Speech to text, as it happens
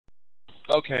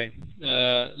Okay,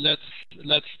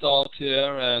 let's start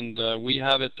here, and we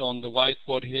have it on the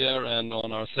whiteboard here, and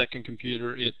on our second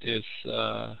computer it is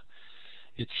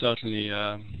it's certainly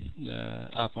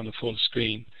up on the full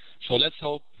screen. So let's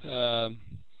hope that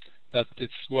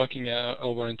it's working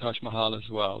over in Taj Mahal as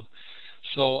well.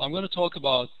 So I'm going to talk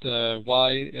about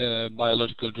why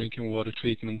biological drinking water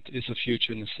treatment is a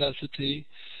future necessity,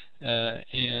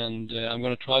 and I'm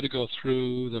going to try to go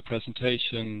through the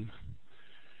presentation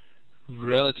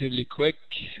relatively quick,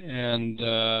 and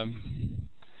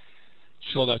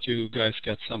so that you guys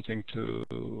get something to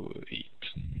eat.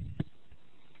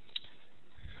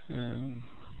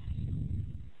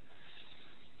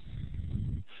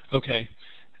 Okay.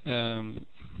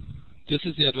 This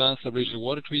is the Advanced Aboriginal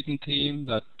Water Treatment team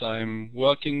that I'm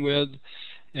working with,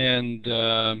 and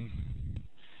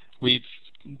we've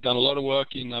done a lot of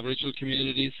work in Aboriginal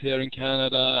communities here in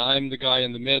Canada. I'm the guy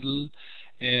in the middle,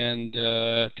 and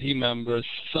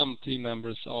some team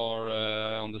members are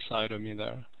on the side of me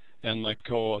there, and my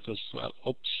co-authors as well.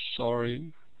 Oops,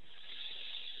 sorry.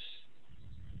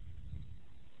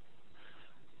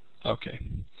 Okay.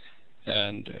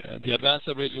 And the Advanced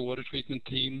Aboriginal Water Treatment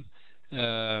team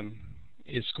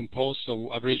is composed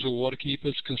of Aboriginal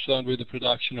waterkeepers concerned with the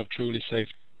production of truly safe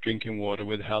drinking water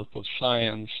with the help of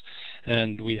science,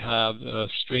 and we have a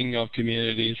string of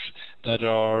communities that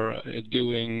are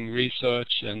doing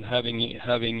research and having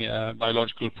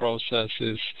biological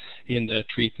processes in their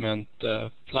treatment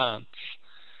plants.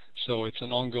 So it's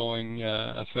an ongoing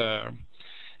affair,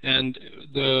 and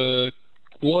the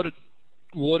water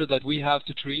that we have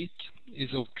to treat is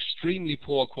of extremely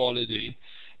poor quality,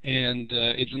 and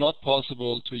it's not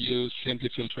possible to use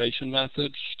simply filtration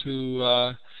methods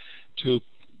to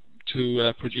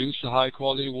produce a high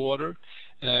quality water.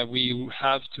 We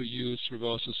have to use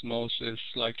reverse osmosis,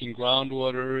 like in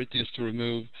groundwater. It is to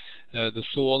remove the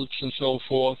salts and so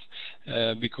forth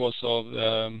because of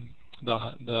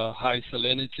the high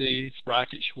salinity. It's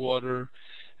brackish water,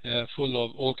 full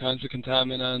of all kinds of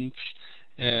contaminants,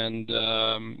 and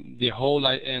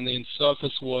in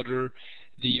surface water,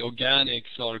 the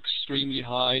organics are extremely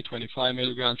high, 25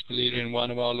 milligrams per liter in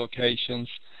one of our locations.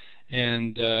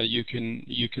 And you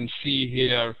can see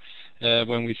here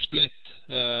when we split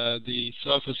the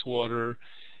surface water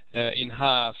in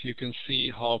half, you can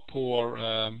see how poor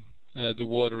the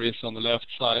water is on the left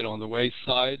side, on the waste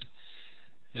side.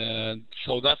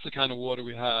 So that's the kind of water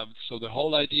we have. So the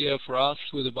whole idea for us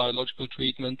with the biological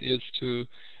treatment is to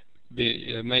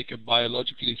make a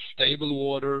biologically stable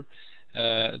water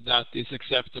that is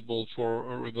acceptable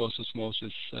for reverse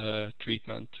osmosis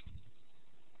treatment.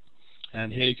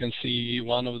 And here you can see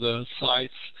one of the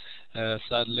sites,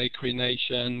 Saddle Lake Cree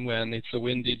Nation. When it's a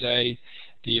windy day,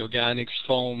 the organics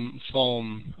foam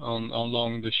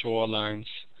along the shorelines.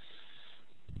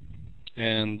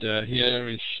 And here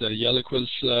is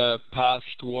Yellowquill's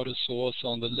past water source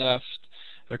on the left,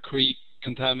 a creek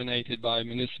contaminated by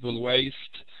municipal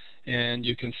waste. And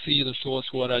you can see the source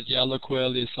water at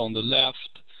Yellowquill is on the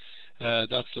left.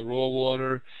 That's the raw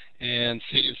water, and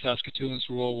City of Saskatoon's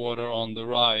raw water on the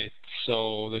right.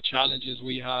 So the challenges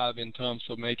we have in terms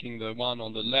of making the one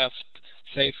on the left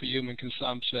safe for human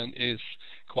consumption is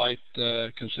quite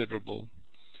considerable.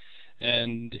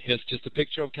 And here's just a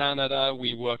picture of Canada.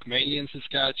 We work mainly in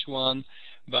Saskatchewan,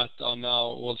 but are now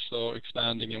also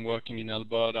expanding and working in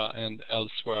Alberta and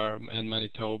elsewhere, and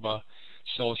Manitoba.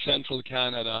 So central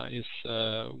Canada is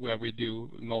where we do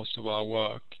most of our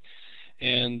work.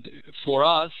 And for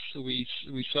us, we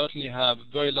certainly have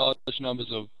very large numbers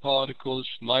of particles,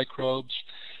 microbes,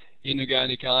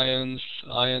 inorganic ions,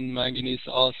 iron, manganese,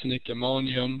 arsenic,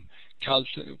 ammonium,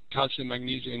 calcium,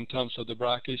 magnesium in terms of the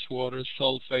brackish water,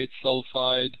 sulfate,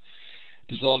 sulfide,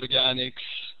 dissolved organics.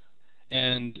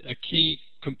 And a key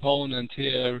component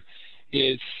here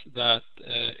is that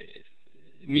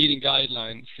meeting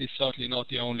guidelines is certainly not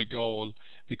the only goal,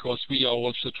 because we are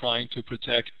also trying to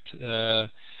protect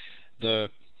the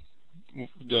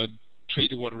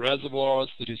treated water reservoirs,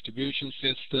 the distribution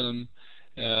system,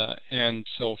 and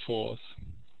so forth.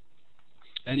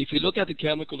 And if you look at the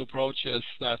chemical approaches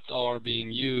that are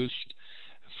being used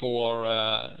for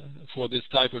this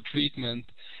type of treatment,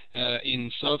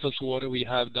 in surface water we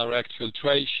have direct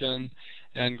filtration,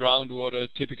 and groundwater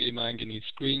typically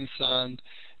manganese green sand.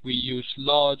 We use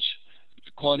large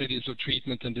quantities of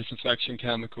treatment and disinfection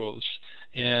chemicals,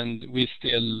 and we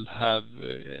still have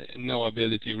no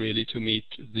ability really to meet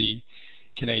the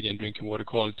Canadian drinking water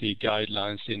quality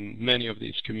guidelines in many of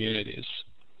these communities.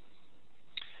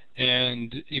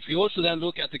 And if you also then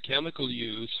look at the chemical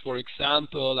use, for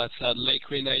example, at Saddle Lake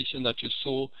Cree Nation that you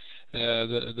saw,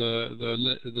 the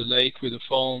lake with the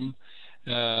foam,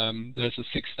 There's a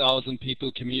 6,000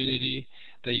 people community.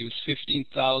 They use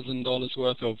 $15,000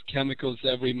 worth of chemicals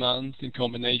every month in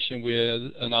combination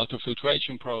with an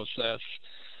ultrafiltration process,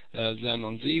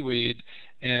 Xenon ZeeWeed.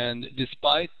 And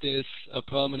despite this, a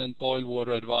permanent boil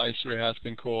water advisory has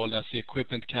been called as the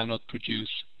equipment cannot produce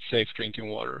safe drinking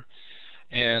water.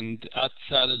 And at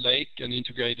Saddle Lake, an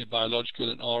integrated biological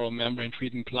and RO membrane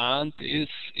treatment plant is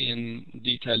in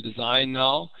detailed design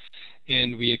now,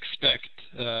 and we expect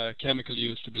chemical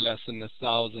use to be less than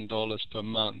 $1,000 per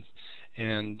month,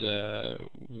 and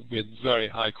with very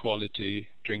high quality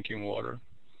drinking water.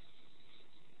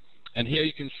 And here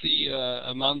you can see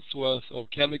a month's worth of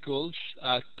chemicals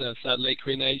at Saddle Lake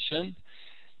Cree Nation,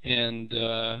 and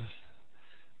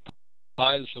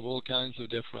piles of all kinds of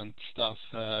different stuff,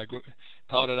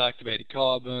 powdered activated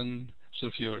carbon,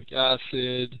 sulfuric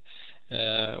acid,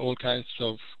 all kinds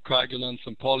of coagulants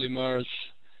and polymers,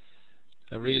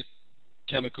 a real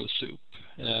chemical soup.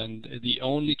 And the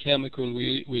only chemical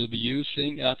we will be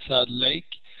using at Saddle Lake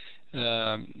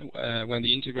when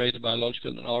the integrated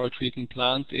biological and RO treatment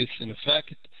plant is in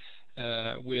effect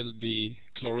will be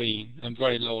chlorine, and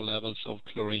very low levels of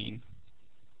chlorine.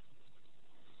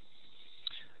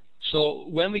 So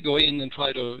when we go in and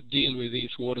try to deal with these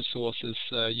water sources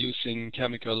using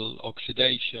chemical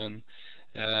oxidation,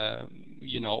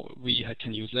 we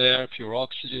can use air, pure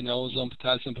oxygen, ozone,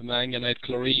 potassium permanganate,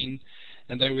 chlorine,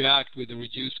 and they react with the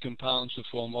reduced compounds to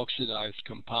form oxidized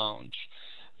compounds.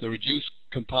 The reduced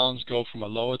compounds go from a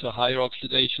lower to higher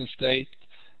oxidation state.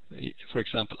 For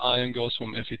example, iron goes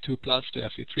from Fe2+ to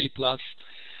Fe3+.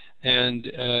 And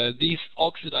these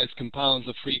oxidized compounds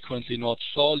are frequently not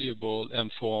soluble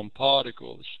and form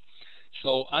particles.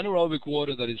 So anaerobic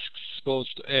water that is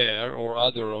exposed to air or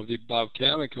other of the above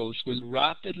chemicals will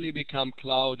rapidly become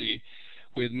cloudy,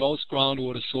 with most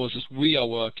groundwater sources we are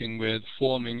working with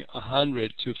forming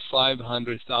 100 to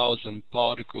 500,000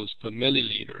 particles per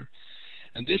milliliter.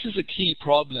 And this is a key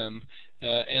problem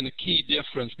and a key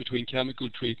difference between chemical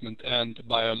treatment and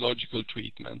biological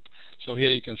treatment. So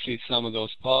here you can see some of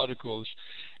those particles.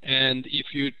 And if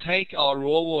you take our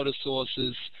raw water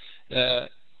sources,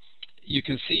 you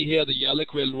can see here the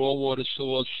Yellowquill raw water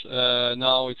source.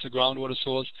 Now it's a groundwater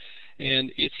source,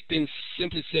 and it's been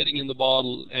simply sitting in the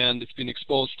bottle, and it's been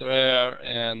exposed to air,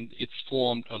 and it's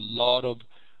formed a lot of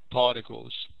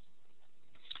particles.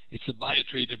 It's a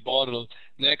biotreated bottle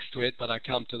next to it, but I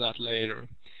come to that later.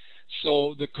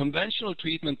 So the conventional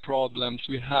treatment problems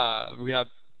we have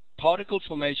particle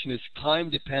formation is time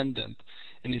dependent,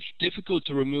 and it's difficult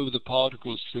to remove the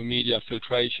particles through media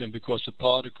filtration because the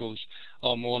particles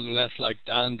are more or less like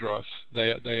dandruff.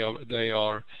 They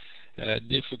are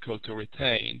difficult to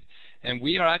retain. And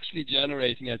we are actually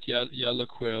generating at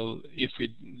Yellowquill, if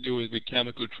we do it with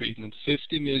chemical treatment,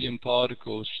 50 million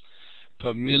particles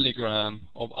per milligram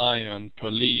of iron per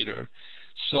liter.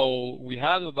 So we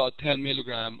have about 10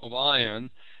 milligram of iron.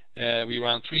 We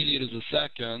run 3 liters a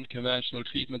second. Conventional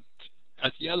treatment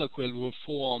at Yellowquill will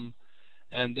form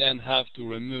and then have to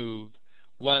remove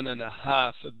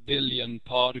 1.5 billion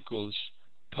particles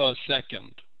per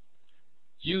second.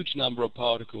 Huge number of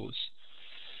particles.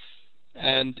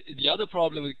 And the other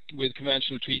problem with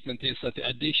conventional treatment is that the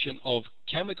addition of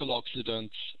chemical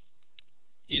oxidants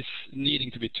is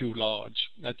needing to be too large.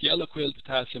 At Yellowquill,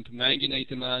 potassium permanganate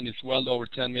demand is well over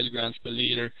 10 milligrams per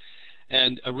liter,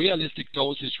 and a realistic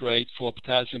dosage rate for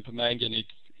potassium permanganate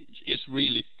is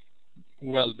really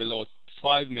well below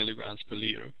 5 milligrams per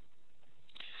liter.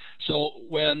 So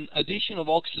when addition of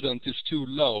oxidant is too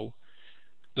low,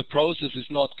 the process is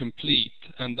not complete,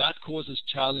 and that causes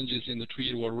challenges in the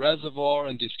treated water reservoir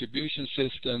and distribution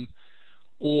system,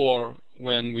 or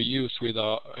when we use with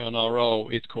an RO,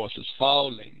 it causes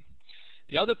fouling.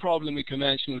 The other problem with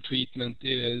conventional treatment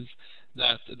is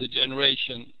that the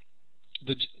generation,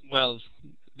 this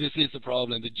is the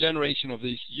problem, the generation of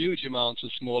these huge amounts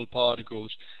of small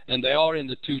particles, and they are in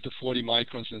the 2 to 40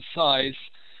 microns in size,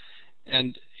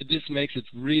 and this makes it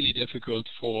really difficult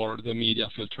for the media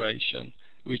filtration,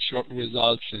 which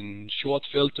results in short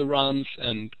filter runs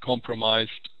and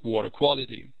compromised water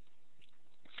quality.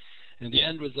 And the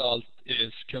end result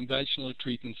is conventional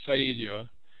treatment failure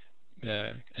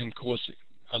and causing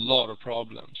a lot of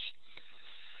problems.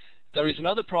 There is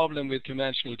another problem with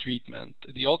conventional treatment.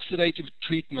 The oxidative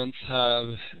treatments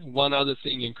have one other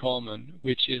thing in common,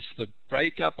 which is the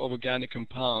breakup of organic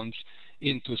compounds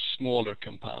into smaller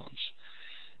compounds.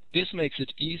 This makes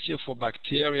it easier for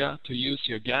bacteria to use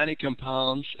the organic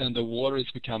compounds, and the water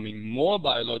is becoming more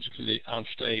biologically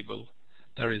unstable.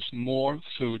 There is more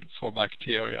food for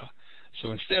bacteria.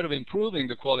 So instead of improving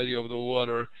the quality of the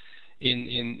water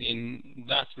in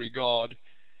that regard,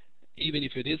 even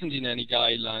if it isn't in any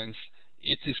guidelines,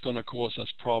 it is going to cause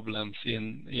us problems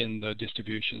in the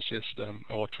distribution system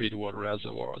or treated water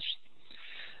reservoirs.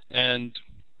 And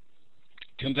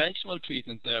conventional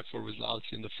treatment therefore results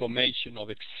in the formation of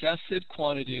excessive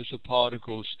quantities of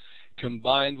particles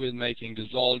combined with making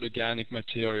dissolved organic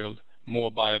material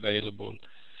more bioavailable,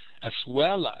 as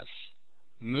well as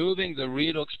moving the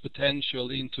redox potential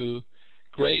into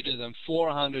greater than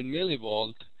 400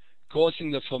 millivolt,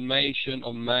 causing the formation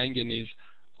of manganese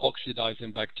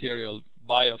oxidizing bacterial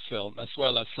biofilm, as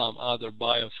well as some other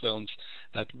biofilms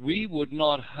that we would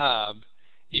not have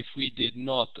if we did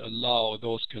not allow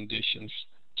those conditions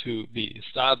to be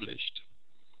established.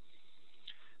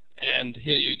 And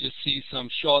here you just see some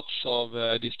shots of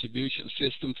distribution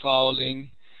system fouling.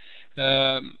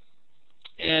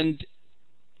 And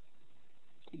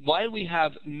while we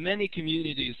have many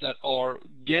communities that are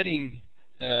getting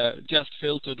just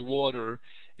filtered water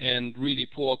and really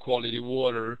poor quality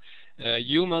water,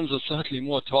 humans are certainly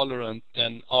more tolerant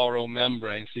than RO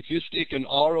membranes. If you stick an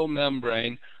RO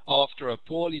membrane after a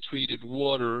poorly treated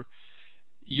water,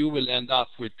 you will end up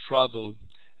with trouble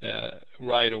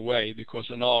right away, because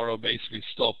an RO basically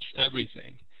stops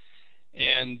everything.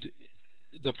 And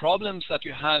the problems that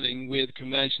you're having with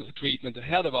conventional treatment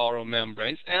ahead of RO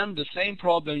membranes, and the same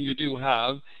problem you do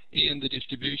have in the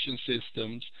distribution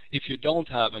systems if you don't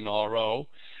have an RO,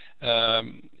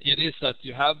 it is that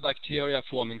you have bacteria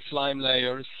forming slime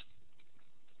layers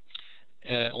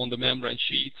on the membrane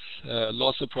sheets,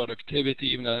 loss of productivity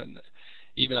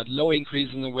even at low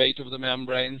increase in the weight of the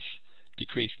membranes,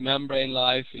 decreased membrane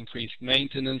life, increased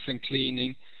maintenance and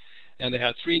cleaning. And they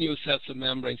had 3 new sets of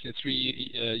membranes in 3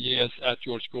 years at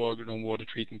George Gorgon water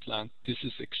treatment plant. This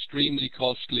is extremely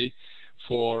costly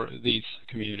for these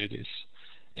communities.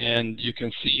 And you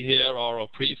can see here our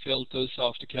pre-filters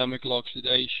after chemical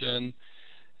oxidation.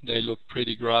 They look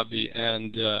pretty grubby.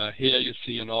 And here you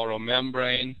see an RO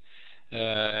membrane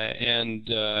and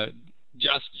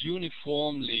just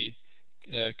uniformly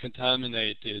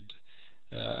contaminated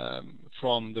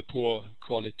from the poor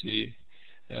quality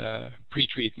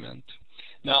pre-treatment.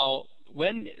 Now,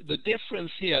 when the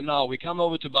difference here now, we come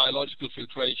over to biological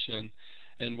filtration,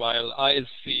 and while I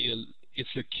feel it's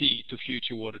a key to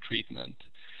future water treatment,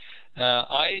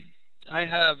 I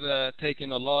have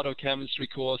taken a lot of chemistry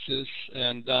courses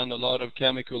and done a lot of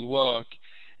chemical work,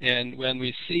 and when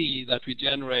we see that we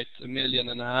generate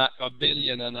 1.5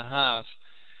 billion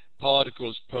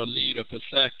particles per liter per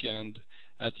second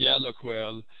at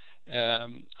Yellowquill,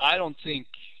 I don't think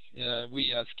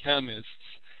we as chemists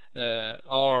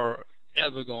are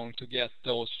ever going to get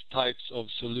those types of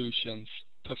solutions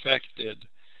perfected.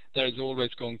 There's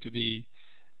always going to be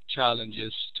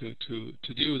challenges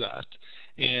to do that.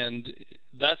 And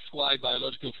that's why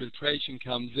biological filtration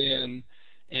comes in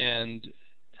and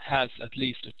has at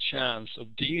least a chance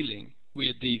of dealing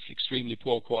with these extremely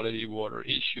poor quality water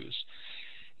issues.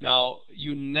 Now,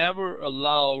 you never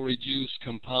allow reduced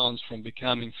compounds from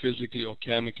becoming physically or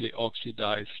chemically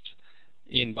oxidized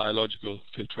in biological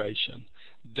filtration.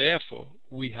 Therefore,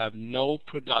 we have no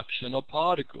production of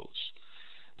particles.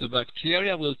 The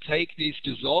bacteria will take these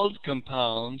dissolved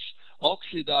compounds,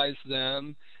 oxidize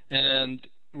them, and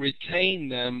retain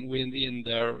them within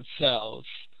their cells.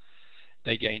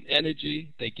 They gain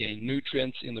energy, they gain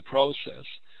nutrients in the process.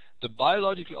 The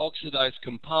biologically oxidized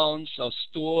compounds are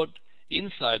stored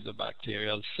inside the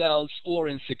bacterial cells or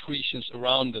in secretions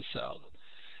around the cell.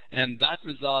 And that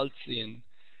results in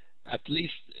at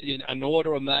least in an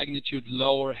order of magnitude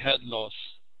lower head loss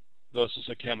versus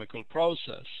a chemical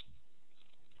process.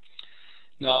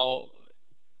 Now,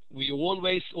 we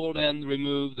always then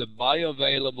remove the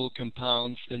bioavailable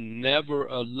compounds and never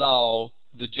allow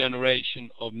the generation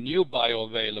of new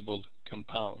bioavailable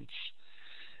compounds.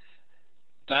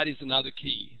 That is another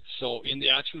key. So in the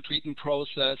actual treatment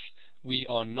process, we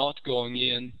are not going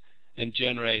in and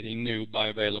generating new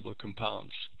bioavailable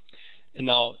compounds. And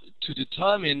now, to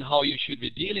determine how you should be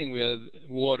dealing with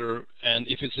water and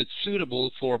if it's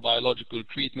suitable for biological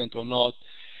treatment or not,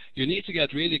 you need to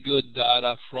get really good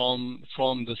data from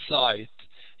the site.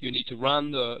 You need to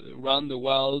run the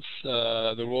wells,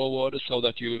 the raw water, so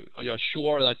that you're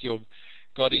sure that you've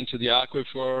got into the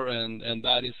aquifer and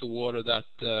that is the water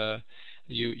that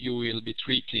you will be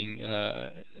treating,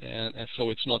 and so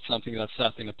it's not something that's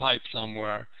sat in a pipe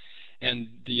somewhere. And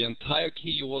the entire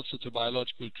key also to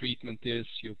biological treatment is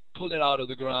you pull it out of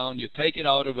the ground, you take it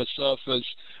out of a surface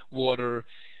water,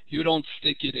 you don't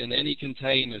stick it in any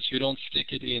containers, you don't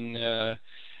stick it in,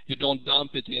 you don't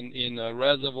dump it in a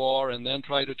reservoir and then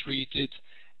try to treat it.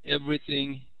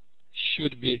 Everything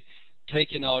should be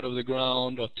taken out of the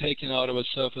ground or taken out of a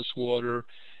surface water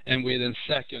and within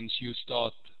seconds you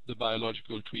start the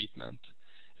biological treatment.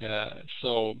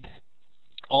 So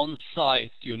on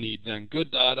site you need then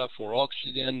good data for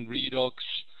oxygen, redox,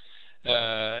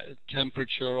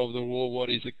 temperature of the raw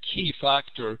water is a key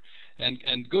factor,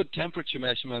 and good temperature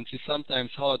measurements is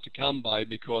sometimes hard to come by,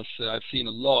 because I've seen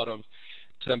a lot of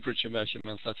temperature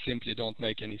measurements that simply don't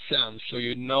make any sense. So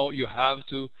you have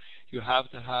to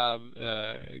have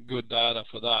good data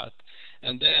for that,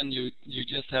 and then you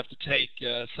just have to take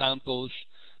samples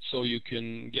so you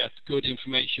can get good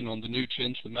information on the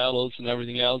nutrients, the metals, and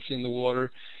everything else in the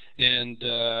water. And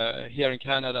here in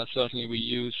Canada, certainly we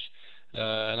use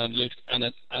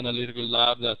an analytical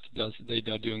lab they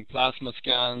are doing plasma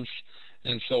scans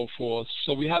and so forth.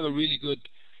 So we have a really good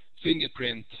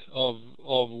fingerprint of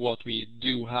what we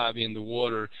do have in the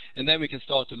water, and then we can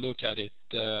start to look at it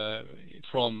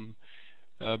from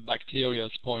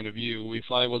bacteria's point of view.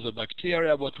 If I was a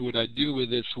bacteria, what would I do with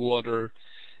this water?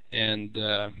 And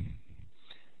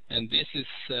this is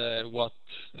what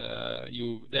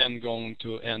you then going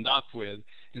to end up with.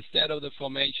 Instead of the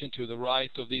formation to the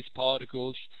right of these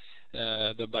particles,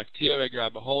 the bacteria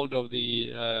grab a hold of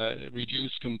the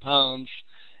reduced compounds,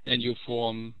 and you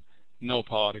form no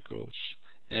particles,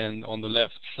 and on the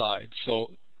left side.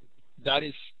 So that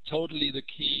is totally the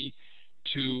key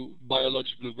to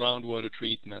biological groundwater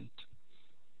treatment.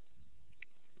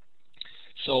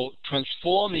 So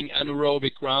transforming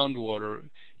anaerobic groundwater,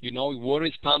 water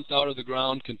is pumped out of the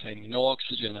ground containing no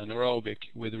oxygen, anaerobic,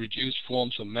 with reduced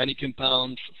forms of many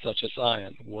compounds such as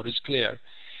iron. Water is clear.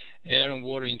 Air and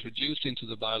water introduced into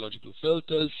the biological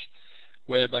filters,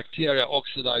 where bacteria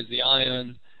oxidize the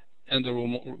iron, and the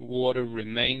water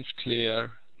remains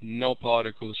clear. No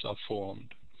particles are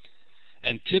formed.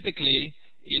 And typically,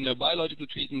 in a biological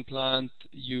treatment plant,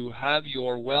 you have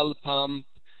your well pump,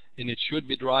 and it should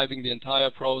be driving the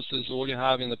entire process. All you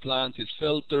have in the plant is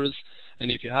filters, and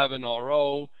if you have an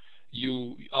RO,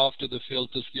 after the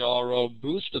filters, the RO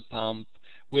booster pump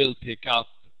will pick up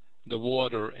the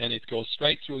water, and it goes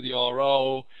straight through the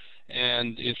RO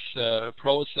and is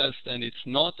processed. And it's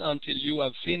not until you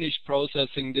have finished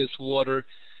processing this water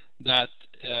that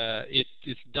it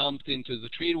is dumped into the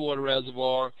treated water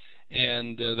reservoir,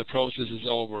 and the process is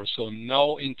over. So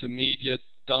no intermediate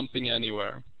dumping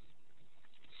anywhere.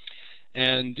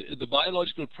 And the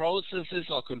biological processes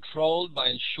are controlled by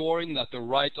ensuring that the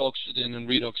right oxygen and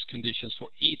redox conditions for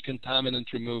each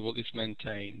contaminant removal is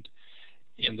maintained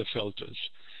in the filters.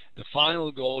 The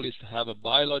final goal is to have a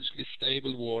biologically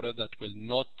stable water that will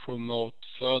not promote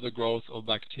further growth of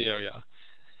bacteria.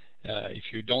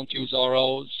 If you don't use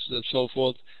ROs and so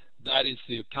forth, that is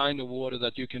the kind of water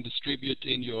that you can distribute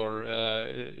in your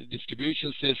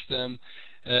distribution system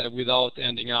without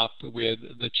ending up with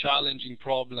the challenging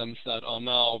problems that are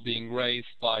now being raised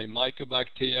by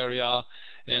mycobacteria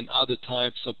and other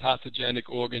types of pathogenic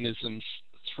organisms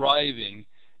thriving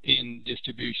in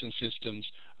distribution systems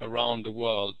around the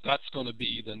world. That's going to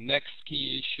be the next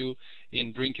key issue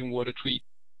in drinking water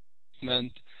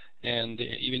treatment, and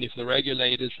even if the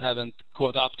regulators haven't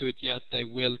caught up to it yet, they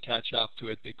will catch up to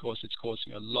it, because it's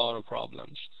causing a lot of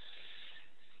problems.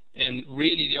 And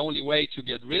really the only way to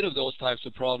get rid of those types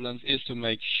of problems is to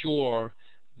make sure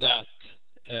that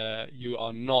you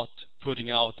are not putting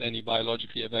out any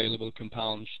biologically available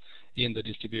compounds in the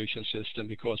distribution system,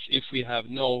 because if we have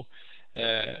no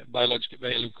biologically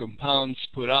available compounds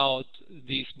put out,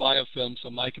 these biofilms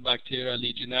of mycobacteria,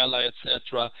 Legionella,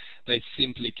 etc., they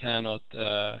simply cannot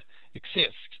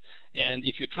exist. And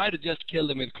if you try to just kill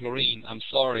them with chlorine, I'm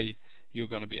sorry, you're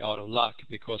going to be out of luck,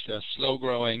 because they're slow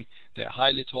growing, they're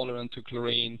highly tolerant to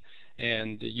chlorine,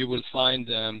 and you will find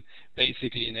them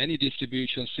basically in any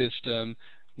distribution system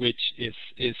which is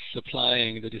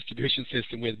supplying the distribution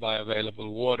system with bioavailable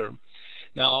water.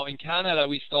 Now in Canada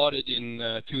we started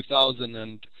in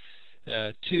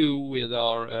 2002 with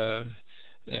our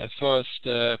first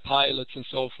pilots and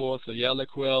so forth, the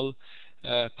Yellowquill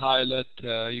pilot.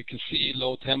 You can see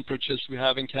low temperatures we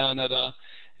have in Canada,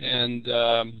 and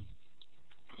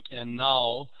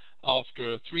now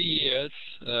after 3 years,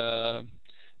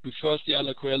 we first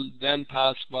Yellowquill, then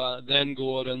PASPA, then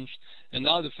Gordon's, and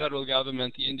now the federal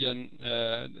government,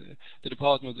 the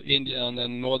Department of Indian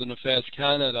and Northern Affairs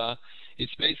Canada, is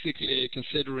basically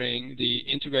considering the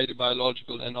integrated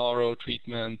biological and RO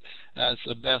treatment as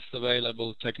the best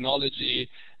available technology,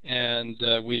 and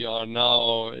we are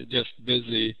now just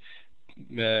busy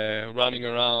running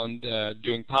around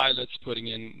doing pilots, putting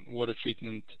in water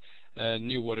treatment,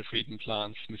 new water treatment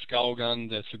plants. Muskaugan,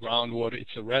 that's a groundwater,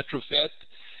 it's a retrofit.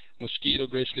 Mosquito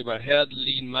Grizzly Bear Head,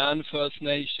 Lean Man First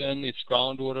Nation, it's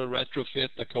groundwater retrofit.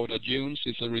 Dakota Dunes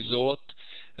is a resort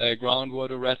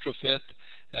groundwater retrofit.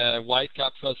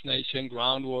 Whitecap First Nation,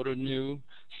 groundwater new.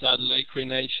 Saddle Lake Cree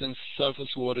Nation,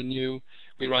 surface water new.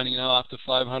 We're running now up to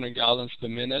 500 gallons per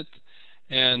minute.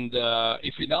 And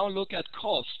if we now look at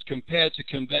cost compared to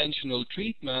conventional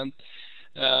treatment,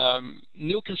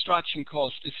 new construction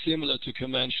cost is similar to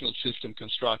conventional system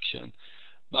construction,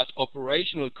 but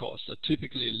operational costs are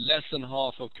typically less than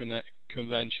half of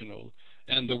conventional,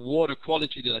 and the water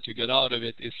quality that you get out of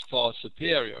it is far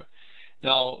superior.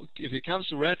 Now, if it comes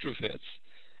to retrofits,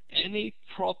 any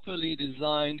properly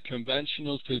designed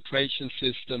conventional filtration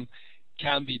system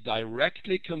can be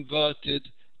directly converted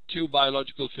to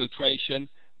biological filtration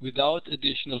without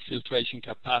additional filtration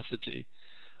capacity.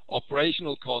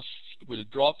 Operational costs will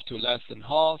drop to less than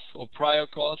half of prior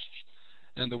costs,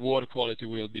 and the water quality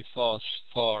will be far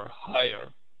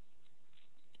higher.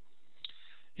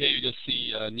 Here you just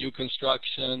see new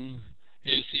construction.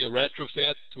 Here you see a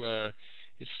retrofit where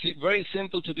it's very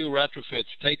simple to do retrofits.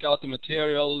 Take out the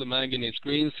material, the manganese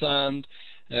green sand,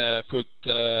 put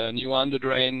new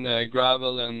underdrain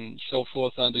gravel and so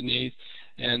forth underneath,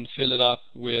 and fill it up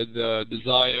with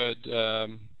desired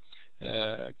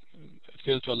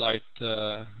filter-light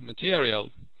material.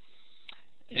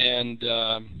 And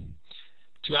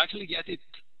to actually get it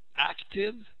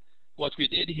active, what we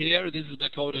did here, this is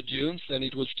Dakota Dunes, and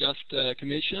it was just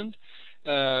commissioned.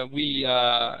 We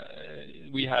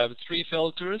have 3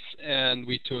 filters, and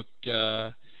we took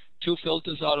 2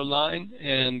 filters out of line,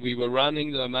 and we were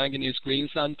running the manganese green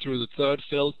sand through the 3rd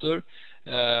filter,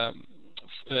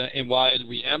 and while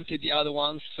we emptied the other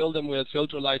ones, filled them with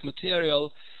filter-light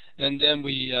material, and then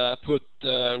we put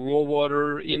raw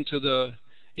water into the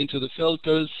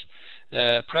filters,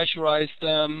 pressurized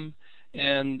them,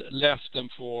 and left them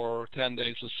for 10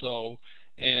 days or so.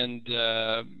 And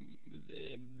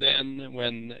then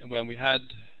when we had,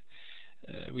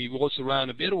 we also ran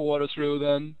a bit of water through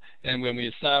them, and when we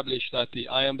established that the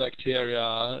iron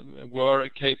bacteria were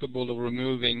capable of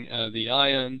removing the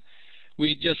iron,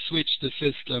 we just switched the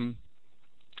system,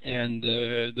 and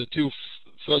the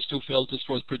first 2 filters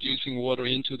for producing water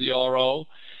into the RO,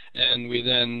 and we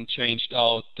then changed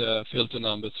out filter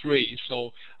number 3.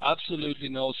 So absolutely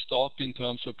no stop in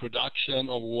terms of production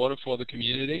of water for the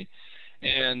community.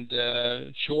 And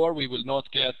sure, we will not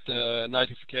get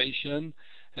nitrification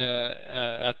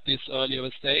at this early of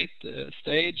a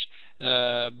stage,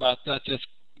 but that just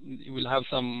will have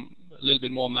a little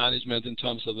bit more management in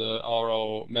terms of the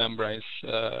RO membranes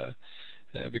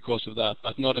because of that,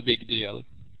 but not a big deal.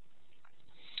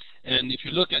 And if you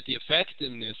look at the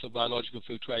effectiveness of biological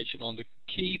filtration on the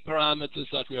key parameters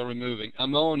that we are removing,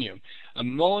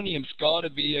 ammonium's got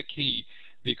to be a key,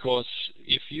 because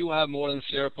if you have more than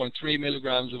 0.3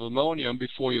 milligrams of ammonium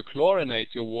before you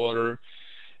chlorinate your water,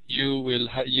 you will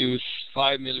use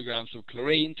 5 milligrams of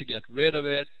chlorine to get rid of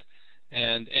it,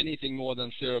 and anything more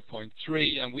than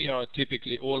 0.3, and we are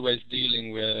typically always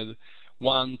dealing with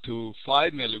 1 to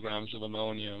 5 milligrams of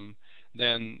ammonium,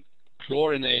 then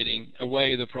chlorinating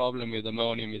away the problem with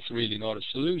ammonium is really not a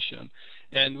solution.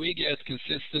 And we get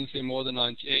consistently more than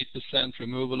 98%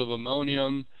 removal of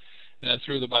ammonium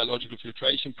through the biological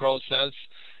filtration process.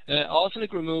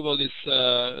 Arsenic removal is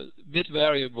a bit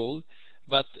variable,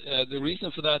 but the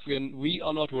reason for that, we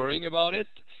are not worrying about it.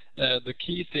 The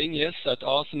key thing is that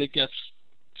arsenic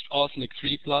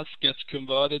 3+ gets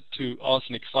converted to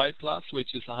arsenic 5+,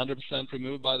 which is 100%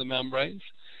 removed by the membranes.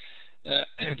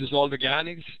 Dissolved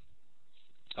organics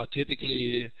are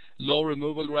typically low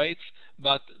removal rates,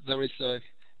 but there is a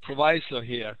proviso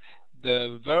here.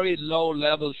 The very low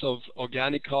levels of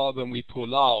organic carbon we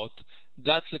pull out,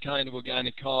 that's the kind of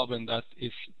organic carbon that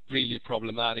is really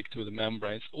problematic to the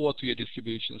membranes or to your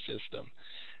distribution system.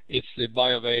 It's the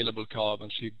bioavailable carbon,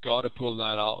 so you've got to pull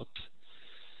that out.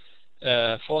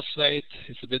 Phosphate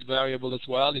is a bit variable as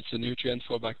well. It's a nutrient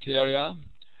for bacteria.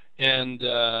 And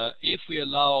if we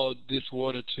allow this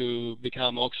water to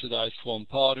become oxidized, form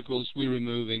particles, we're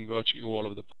removing virtually all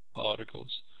of the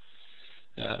particles.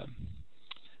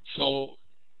 So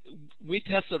we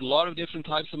tested a lot of different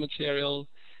types of material,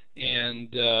 and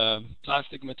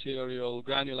plastic material,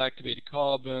 granule activated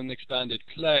carbon, expanded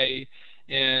clay,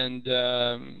 and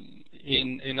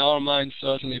in our mind,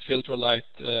 certainly Filtrolite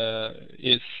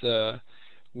is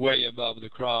way above the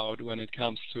crowd when it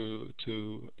comes to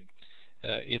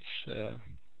its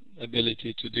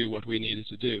ability to do what we needed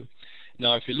to do.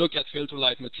 Now, if you look at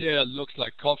Filtrolite material, it looks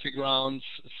like coffee grounds,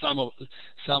 some of the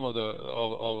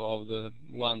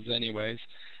ones anyways,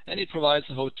 and it provides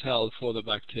a hotel for the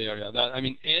bacteria.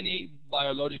 Any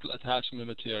biological attachment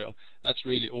material, that's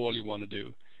really all you want to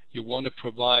do. You want to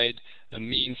provide a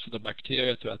means for the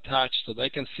bacteria to attach so they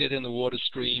can sit in the water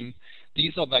stream.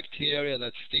 These are bacteria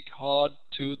that stick hard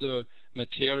to the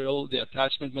material, the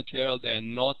attachment material. They are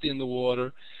not in the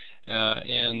water,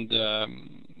 and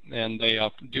they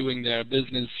are doing their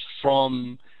business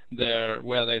from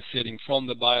where they're sitting, from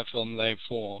the biofilm they've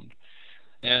formed.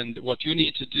 And what you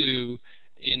need to do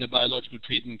in a biological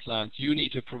treatment plant, you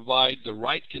need to provide the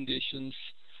right conditions,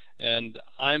 and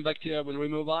iron bacteria will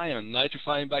remove iron,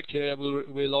 nitrifying bacteria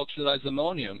will oxidize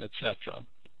ammonium, etc.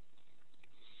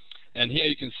 And here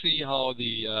you can see how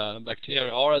the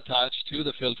bacteria are attached to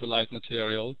the Filtrolite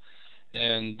material,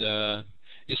 and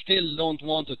you still don't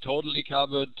want a totally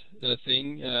covered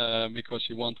thing because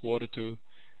you want water to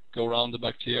go around the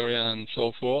bacteria and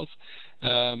so forth.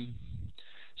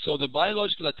 So the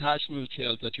biological attachment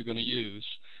material that you're going to use,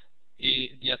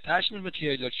 the attachment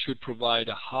material should provide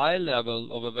a high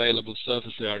level of available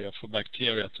surface area for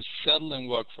bacteria to settle and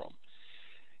work from.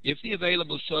 If the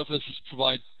available surfaces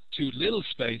provide too little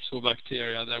space for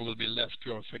bacteria, there will be less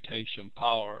purification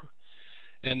power.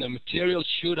 And the material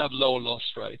should have low loss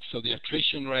rates, so the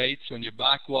attrition rates when you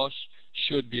backwash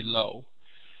should be low.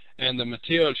 And the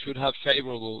material should have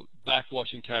favorable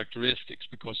backwashing characteristics,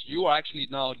 because you actually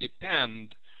now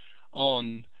depend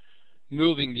on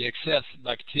moving the excess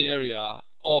bacteria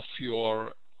off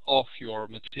your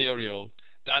material.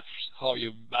 That's how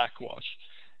you backwash.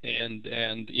 And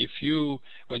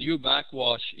when you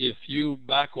backwash, if you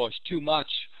backwash too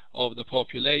much of the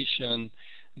population,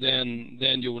 then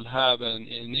you will have an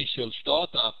initial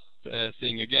startup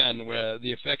thing again, where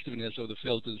the effectiveness of the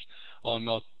filters are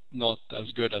not as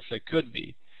good as they could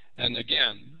be. And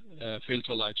again,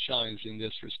 Filtrolite shines in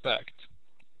this respect.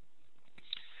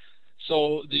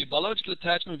 So the biological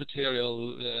attachment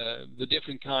material, the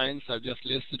different kinds I've just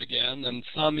listed again, and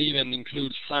some even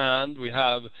include sand. We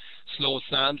have slow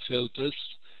sand filters,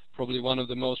 probably one of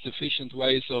the most efficient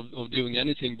ways of doing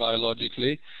anything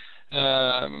biologically.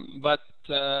 But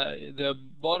the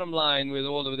bottom line with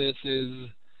all of this is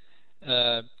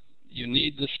you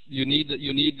need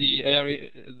the area,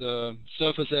 the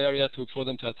surface area for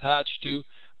them to attach to,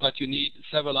 but you need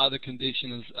several other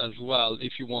conditions as well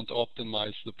if you want to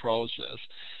optimize the process.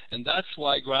 And that's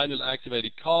why granular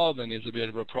activated carbon is a bit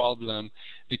of a problem,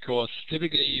 because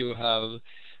typically you have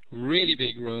really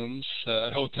big rooms,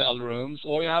 hotel rooms,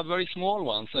 or you have very small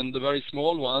ones, and the very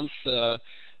small ones,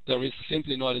 there is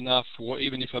simply not enough,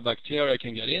 even if a bacteria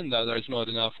can get in there, there is not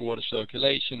enough water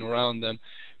circulation around them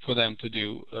for them to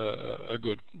do a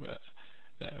good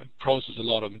process a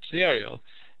lot of material.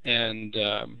 And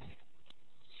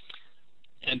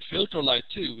Filtrolite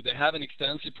too, they have an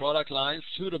extensive product line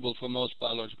suitable for most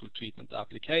biological treatment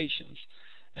applications.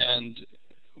 And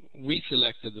we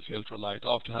selected the Filtrolite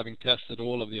after having tested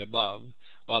all of the above,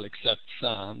 well, except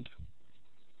sand.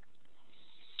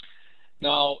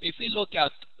 Now, if we look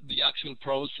at the actual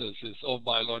processes of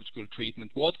biological treatment,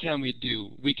 what can we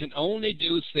do? We can only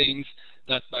do things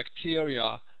that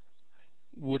bacteria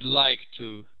would like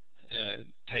to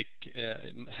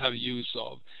have use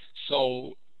of.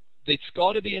 So it's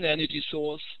got to be an energy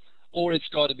source, or it's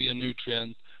got to be a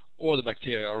nutrient, or the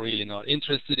bacteria are really not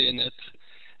interested in it.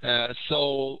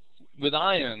 So with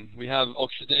iron, we have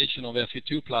oxidation of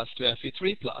Fe2+ to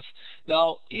Fe3+.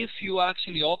 Now, if you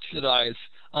actually oxidize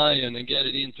iron and get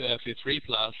it into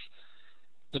Fe3+,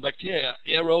 the bacteria,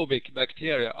 aerobic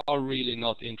bacteria, are really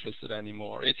not interested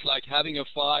anymore. It's like having a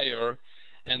fire,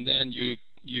 and then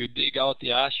you dig out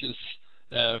the ashes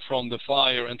from the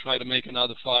fire and try to make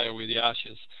another fire with the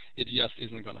ashes. It just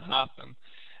isn't going to happen.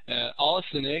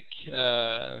 Arsenic,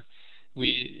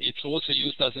 it's also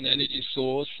used as an energy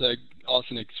source.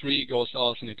 Arsenic 3 goes to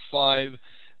arsenic 5.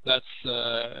 That's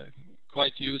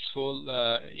quite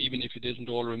useful, even if it isn't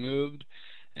all removed.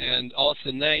 And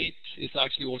arsenate is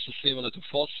actually also similar to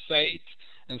phosphate,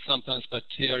 and sometimes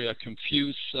bacteria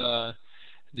confuse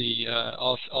the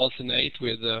arsenate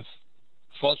with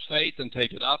phosphate and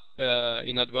take it up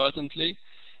inadvertently.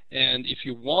 And if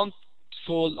you want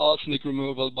full arsenic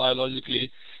removal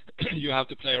biologically, you have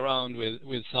to play around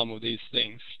with some of these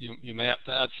things. You may have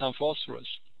to add some phosphorus.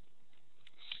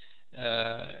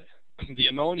 The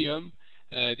ammonium,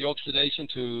 the oxidation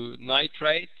to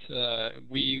nitrate,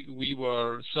 we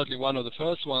were certainly one of the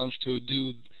first ones to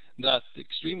do that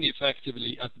extremely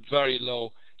effectively at very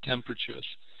low temperatures,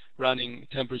 running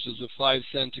temperatures of 5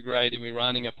 centigrade, and we're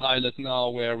running a pilot now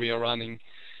where we are running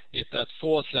it at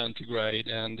 4 centigrade,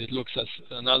 and it looks as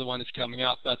another one is coming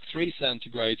up at 3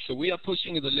 centigrade. So we are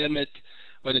pushing the limit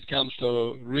when it comes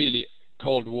to really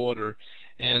cold water,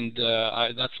 and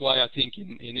that's why I think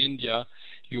in India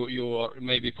you are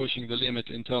maybe pushing the limit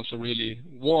in terms of really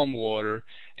warm water,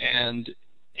 and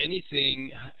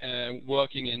anything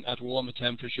working at warmer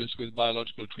temperatures with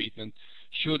biological treatment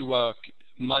should work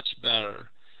much better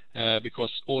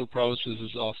because all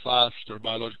processes are faster,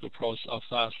 biological processes are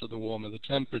faster the warmer the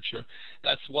temperature.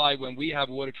 That's why when we have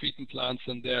water treatment plants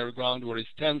and their groundwater is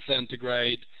 10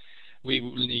 centigrade, we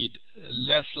will need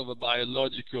less of a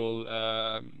biological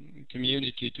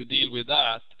community to deal with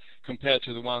that compared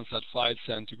to the ones at 5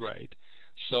 centigrade.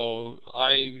 So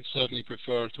I certainly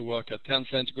prefer to work at 10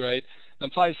 centigrade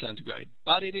than 5 centigrade.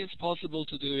 But it is possible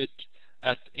to do it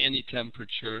at any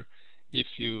temperature if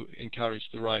you encourage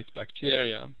the right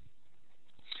bacteria.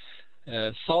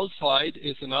 Sulfide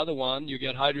is another one. You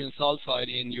get hydrogen sulfide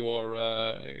in your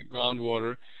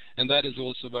groundwater, and that is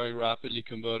also very rapidly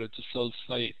converted to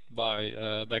sulfate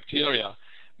by bacteria,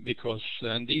 because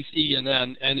these E and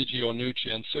N, energy or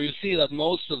nutrients. So you see that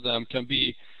most of them can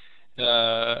be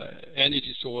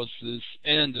energy sources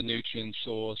and a nutrient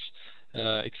source,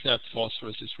 except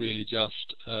phosphorus is really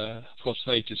just,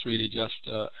 phosphate is really just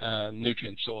a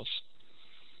nutrient source.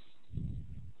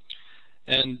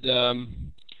 And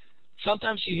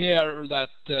sometimes you hear that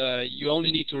you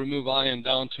only need to remove iron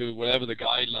down to whatever the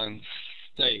guidelines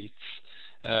states,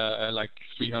 like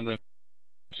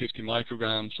 350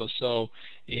 micrograms or so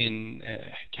in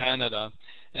Canada.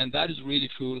 And that is really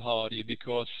foolhardy,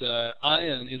 because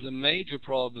iron is a major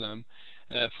problem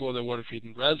for the water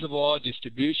treatment reservoir,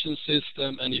 distribution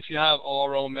system, and if you have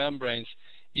RO membranes,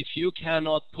 if you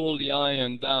cannot pull the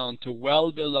iron down to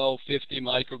well below 50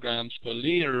 micrograms per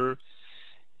liter,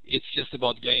 it's just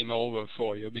about game over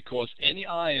for you, because any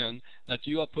iron that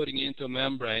you are putting into a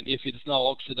membrane, if it's now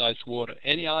oxidized water,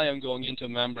 any iron going into a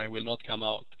membrane will not come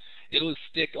out. It will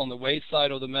stick on the waste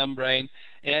side of the membrane,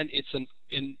 and it's an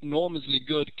enormously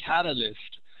good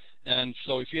catalyst. And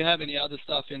so if you have any other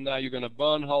stuff in there, you're going to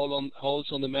burn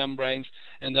holes on the membranes,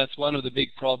 and that's one of the big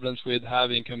problems with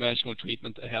having conventional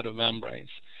treatment ahead of membranes.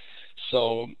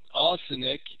 So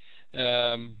arsenic,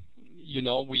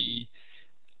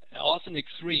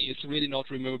 arsenic-3 is really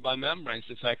not removed by membranes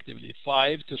effectively,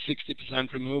 5 to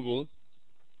 60% removal.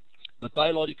 But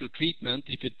biological treatment,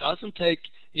 if it doesn't take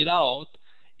it out,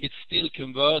 it still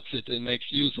converts it and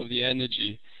makes use of the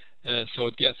energy. So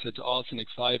it gets it to arsenic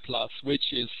 5+,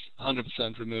 which is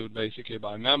 100% removed basically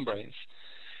by membranes.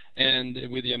 And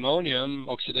with the ammonium,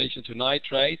 oxidation to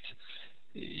nitrate,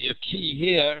 a key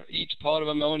here, each part of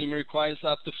ammonium requires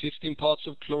up to 15 parts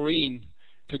of chlorine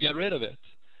to get rid of it.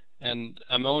 And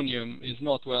ammonium is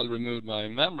not well removed by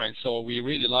membrane, so we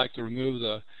really like to remove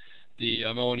the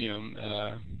ammonium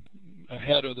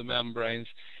ahead of the membranes,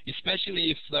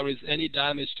 especially if there is any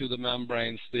damage to the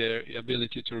membranes. The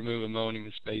ability to remove ammonium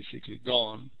is basically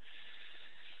gone.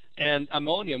 And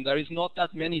ammonium, there is not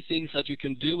that many things that you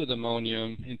can do with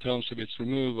ammonium in terms of its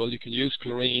removal. You can use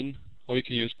chlorine, or you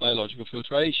can use biological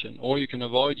filtration, or you can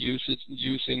avoid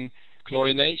using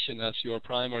chlorination as your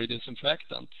primary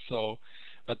disinfectant.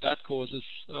 But that causes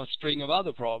a string of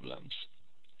other problems.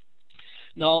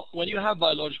 Now, when you have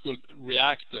biological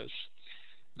reactors,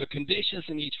 the conditions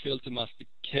in each filter must be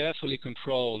carefully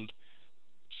controlled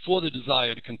for the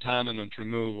desired contaminant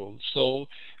removal. So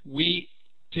we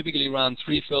typically run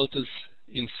 3 filters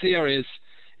in series,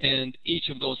 and each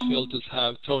of those filters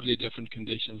have totally different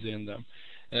conditions in them.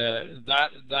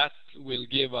 That will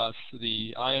give us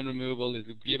the iron removal, it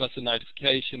will give us the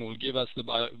nitrification, it will give us the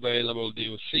bioavailable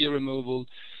DOC removal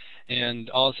and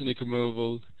arsenic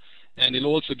removal, and it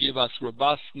will also give us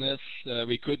robustness.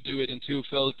 We could do it in 2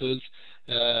 filters,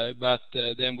 but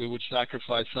then we would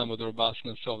sacrifice some of the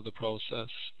robustness of the process.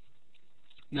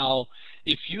 Now,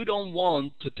 if you don't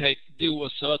want to do a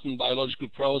certain biological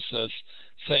process,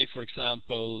 say for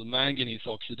example manganese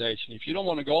oxidation, if you don't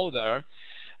want to go there,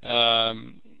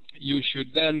 you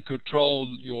should then control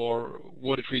your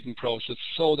water treatment process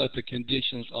so that the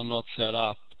conditions are not set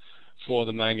up for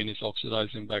the manganese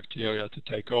oxidizing bacteria to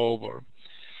take over.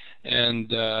 And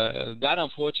that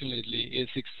unfortunately is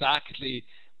exactly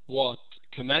what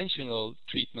conventional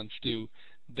treatments do.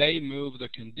 They move the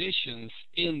conditions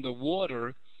in the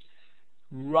water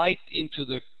right into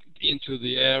the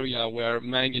area where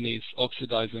manganese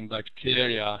oxidizing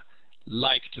bacteria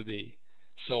like to be.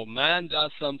 So man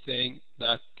does something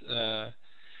that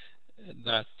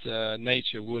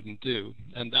nature wouldn't do,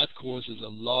 and that causes a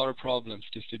lot of problems,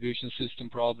 distribution system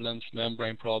problems,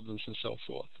 membrane problems, and so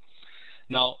forth.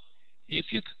 Now,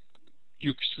 if you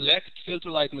select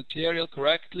filter-light material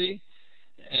correctly,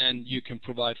 and you can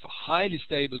provide for highly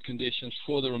stable conditions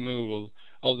for the removal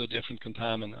of the different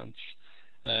contaminants,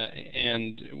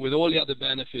 and with all the other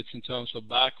benefits in terms of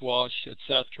backwash,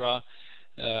 etc.,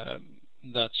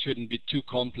 that shouldn't be too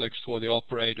complex for the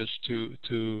operators to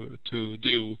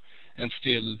do, and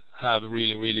still have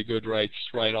really, really good rates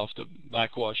right after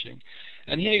backwashing.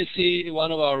 And here you see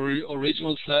one of our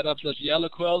original setups at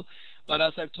Yellowquill. But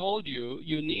as I've told you,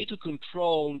 you need to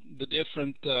control the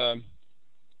different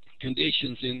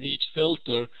conditions in each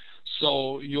filter,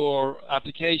 so your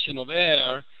application of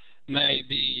air may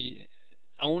be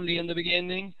only in the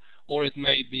beginning, or it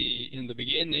may be in the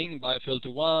beginning,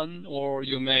 biofilter 1, or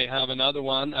you may have another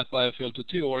one at biofilter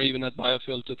 2, or even at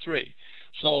biofilter 3.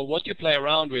 So what you play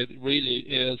around with really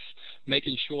is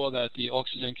making sure that the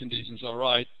oxygen conditions are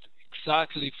right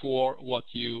exactly for what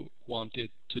you want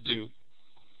it to do.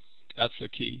 That's the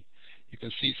key. You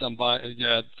can see some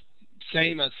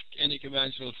same as any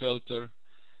conventional filter,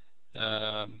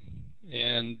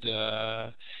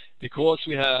 because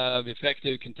we have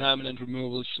effective contaminant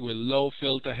removals with low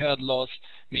filter head loss,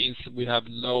 means we have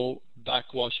low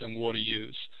backwash and water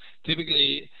use.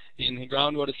 Typically in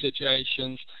groundwater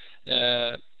situations,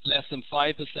 less than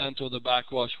 5% of the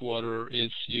backwash water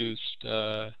is used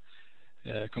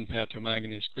compared to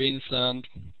manganese green sand,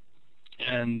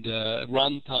 and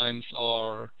run times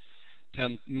are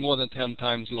more than 10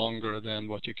 times longer than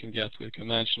what you can get with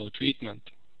conventional treatment.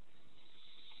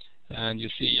 And you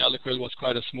see Yellowquill was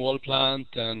quite a small plant,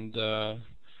 and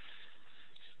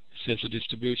it's a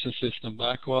distribution system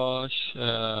backwash.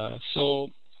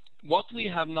 So what we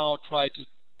have now tried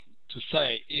to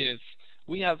say is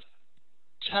we have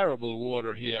terrible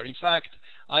water here. In fact,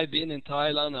 I've been in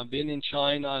Thailand, I've been in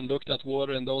China and looked at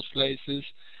water in those places.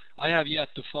 I have yet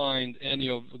to find any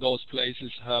of those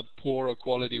places have poorer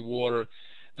quality water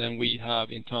than we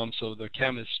have in terms of the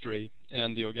chemistry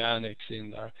and the organics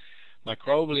in there.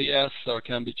 Microbially, yes, there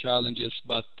can be challenges,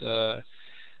 but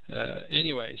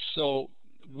anyway, so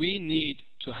we need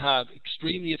to have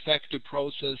extremely effective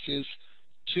processes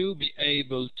to be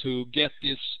able to get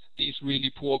these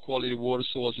really poor quality water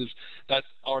sources that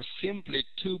are simply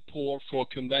too poor for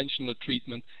conventional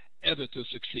treatment ever to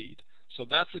succeed. So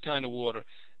that's the kind of water.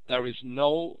 There is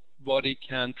nobody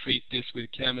can treat this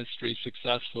with chemistry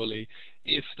successfully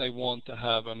if they want to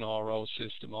have an RO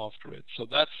system after it. So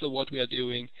that's what we are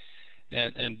doing,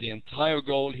 and the entire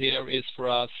goal here is for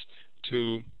us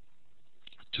to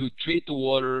treat the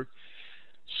water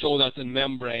so that the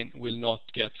membrane will not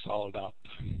get fouled up,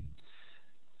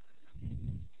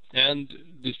 and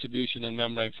distribution and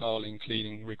membrane fouling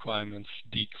cleaning requirements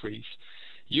decrease.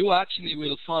 You actually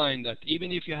will find that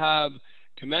even if you have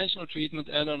conventional treatment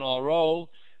and an RO,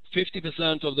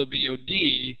 50% of the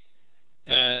BOD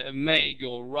may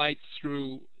go right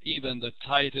through even the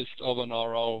tightest of an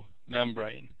RO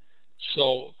membrane.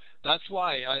 So that's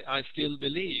why I still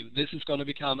believe this is going to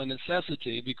become a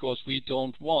necessity, because we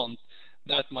don't want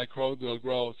that microbial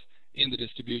growth in the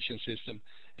distribution system.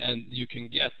 And you can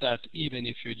get that even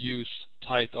if you use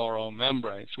tight RO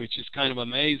membranes, which is kind of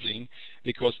amazing,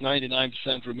 because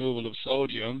 99% removal of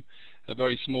sodium, a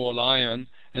very small ion,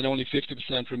 and only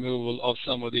 50% removal of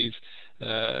some of these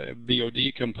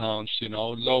BOD compounds,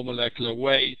 low molecular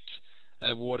weight,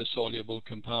 water-soluble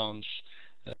compounds.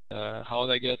 How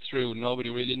they get through, nobody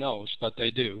really knows, but they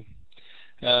do.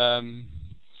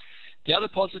 The other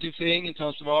positive thing in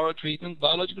terms of RO treatment,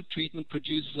 biological treatment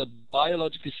produces a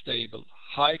biologically stable,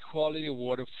 high-quality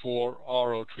water for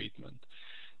RO treatment.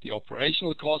 The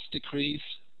operational costs decrease,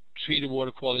 treated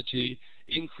water quality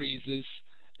increases,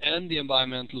 and the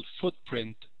environmental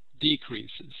footprint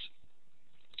decreases.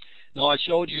 Now I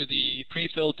showed you the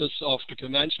pre-filters after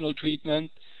conventional treatment,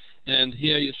 and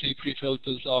here you see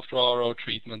pre-filters after RO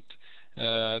treatment.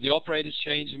 The operators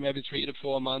change in maybe 3 to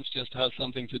 4 months, just has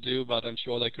something to do, but I'm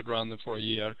sure they could run them for a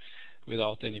year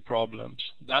without any problems.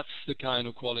 That's the kind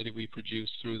of quality we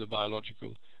produce through the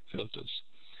biological filters.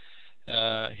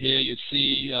 Here you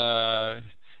see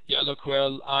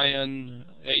Yellowquill iron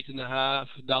 8.5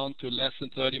 down to less than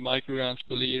 30 micrograms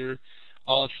per liter.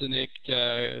 Arsenic,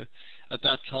 at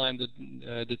that time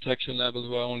the detection levels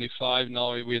were only 5,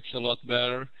 now it's a lot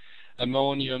better.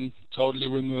 Ammonium totally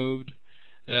removed.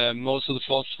 Most of the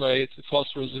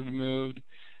phosphorus is removed,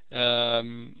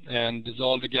 and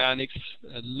dissolved organics,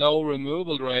 low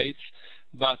removal rates,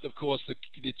 but of course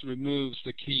it removes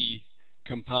the key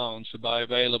compounds, the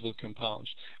bioavailable compounds.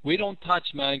 We don't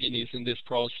touch manganese in this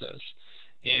process,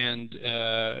 and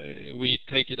we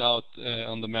take it out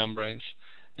on the membranes.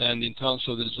 And in terms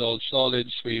of the dissolved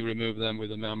solids, we remove them with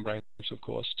the membranes, of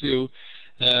course, too.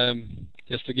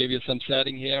 Just to give you some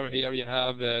setting here you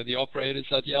have the operators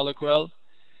at Yellowquill.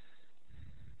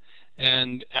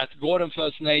 And at Gordon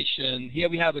First Nation, here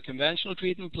we have a conventional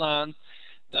treatment plant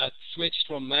that switched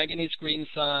from manganese green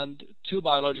sand to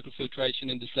biological filtration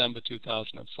in December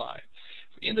 2005.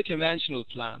 In the conventional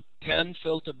plant, 10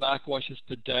 filter backwashes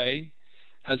per day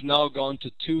has now gone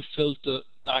to 2 filter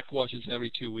backwashes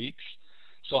every 2 weeks.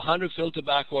 So 100 filter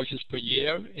backwashes per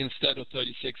year instead of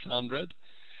 3,600.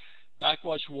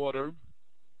 Backwash water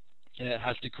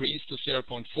has decreased to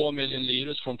 0.4 million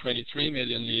liters from 23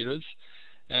 million liters,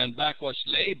 and backwash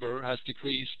labor has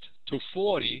decreased to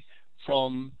 40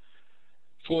 from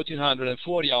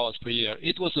 1,440 hours per year.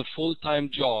 It was a full-time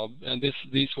job, and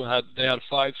they had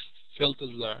 5 filters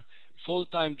there.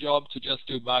 Full-time job to just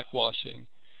do backwashing,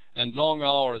 and long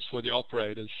hours for the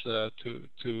operators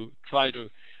to try to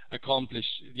accomplish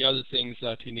the other things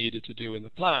that he needed to do in the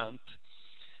plant.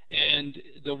 And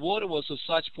the water was of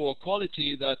such poor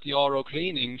quality that the RO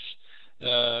cleanings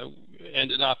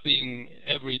ended up being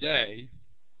every day.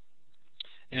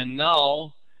 And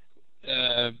now,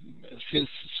 since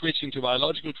switching to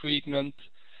biological treatment,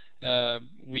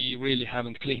 we really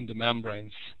haven't cleaned the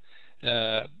membranes.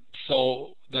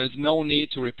 So there's no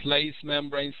need to replace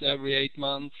membranes every 8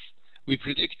 months. We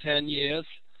predict 10 years.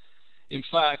 In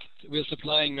fact, we're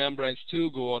supplying membranes to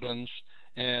Gordon's,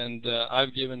 and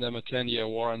I've given them a 10-year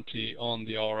warranty on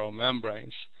the RO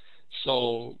membranes.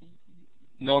 So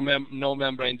no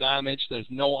membrane damage. There's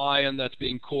no iron that's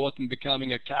being caught and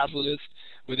becoming a catalyst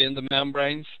within the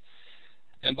membranes.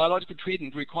 And biological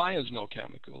treatment requires no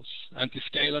chemicals.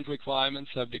 Antiscalant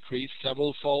requirements have decreased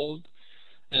several-fold,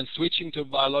 and switching to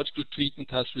biological treatment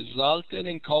has resulted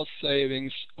in cost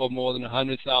savings of more than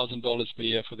 $100,000 per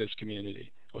year for this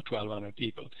community, or 1,200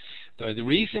 people. The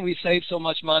reason we save so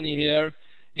much money here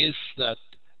is that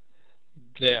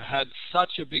they had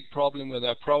such a big problem with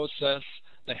their process.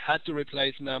 They had to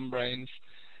replace membranes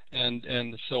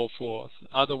and so forth.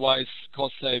 Otherwise,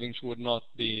 cost savings would not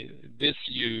be this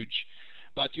huge.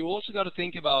 But you also got to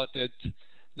think about it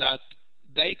that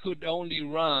they could only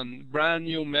run brand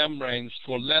new membranes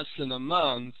for less than a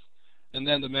month, and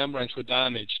then the membranes were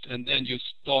damaged, and then you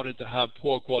started to have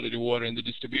poor quality water in the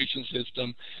distribution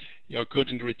system. You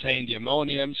couldn't retain the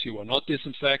ammoniums, you were not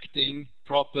disinfecting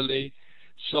properly.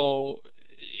 So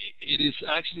it is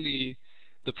actually,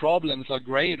 the problems are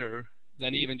greater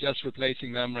than even just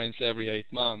replacing membranes every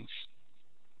 8 months.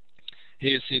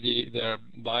 Here you see their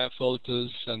biofilters,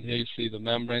 and here you see the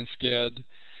membrane skid.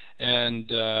 And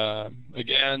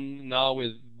again, now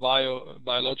with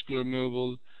biological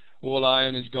removal, all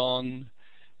iron is gone.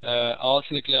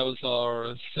 Arsenic levels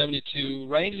are 72,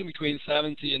 ranging between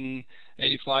 70 and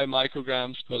 85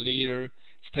 micrograms per liter.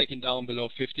 It's taken down below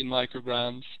 15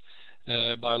 micrograms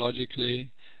biologically.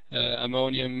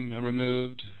 Ammonium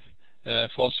removed,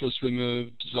 phosphorus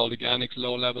removed, dissolved organics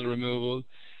low-level removal.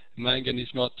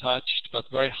 Manganese not touched, but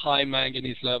very high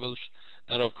manganese levels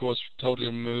that are, of course, totally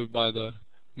removed by the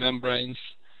membranes.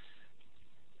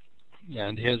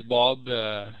 And here's Bob.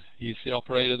 He's the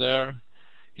operator there.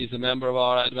 He's a member of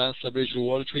our advanced Aboriginal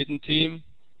water treatment team.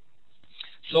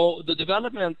 So the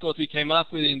development that we came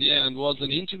up with in the end was an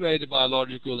integrated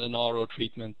biological and RO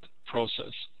treatment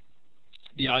process,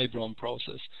 the IBROM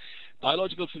process.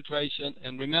 Biological filtration,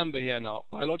 and remember here now,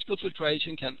 biological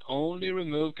filtration can only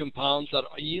remove compounds that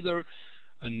are either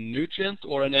a nutrient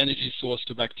or an energy source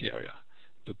to bacteria.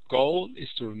 The goal is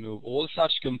to remove all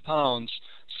such compounds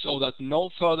so that no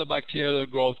further bacterial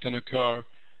growth can occur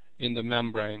in the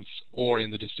membranes or in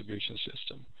the distribution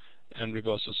system. And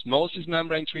reverse osmosis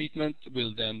membrane treatment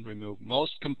will then remove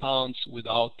most compounds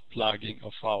without plugging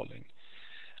or fouling.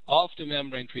 After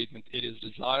membrane treatment, it is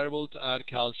desirable to add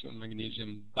calcium and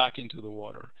magnesium back into the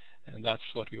water, and that's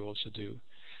what we also do.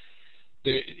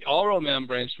 The RO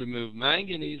membranes remove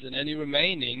manganese and any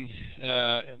remaining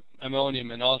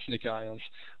ammonium and arsenic ions,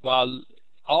 while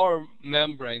our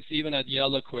membranes, even at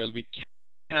Yellow Quill, we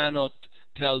cannot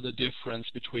tell the difference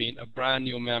between a brand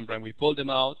new membrane. We pulled them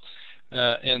out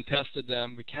and tested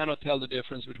them. We cannot tell the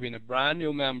difference between a brand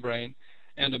new membrane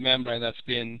and a membrane that's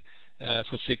been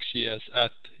for 6 years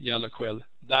at Yellow Quill.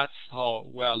 That's how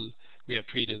well we have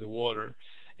treated the water.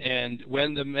 And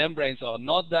when the membranes are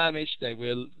not damaged, they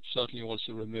will certainly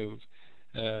also remove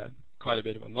quite a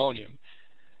bit of ammonium,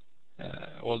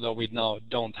 although we now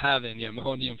don't have any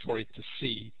ammonium for it to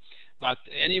see. But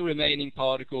any remaining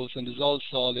particles and dissolved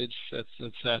solids,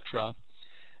 etc.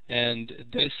 And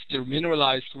this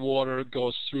demineralized water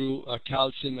goes through a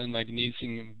calcium and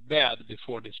magnesium bed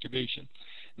before distribution.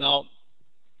 Now,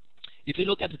 if you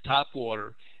look at the tap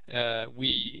water,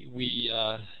 you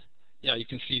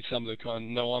can see some of the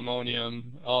no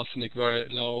ammonium, arsenic very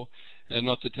low,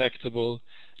 not detectable.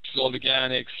 Dissolved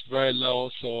organics very low,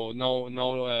 so no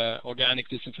organic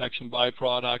disinfection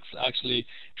byproducts. Actually,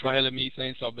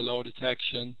 trihalomethanes are below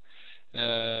detection.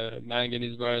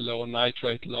 Manganese very low,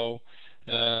 nitrate low,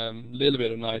 little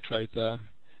bit of nitrate there.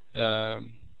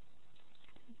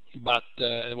 But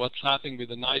what's happening with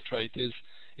the nitrate is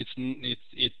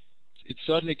it's it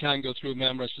certainly can go through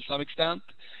membranes to some extent,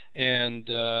 and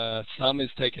some is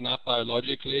taken up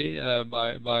biologically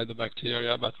by the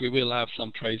bacteria, but we will have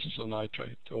some traces of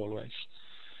nitrate always.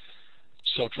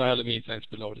 So trihalomethanes is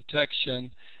below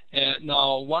detection.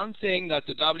 Now, one thing that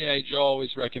the WHO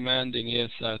is recommending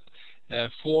is that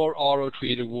for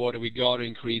RO-treated water, we got to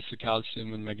increase the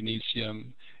calcium and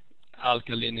magnesium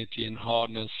alkalinity and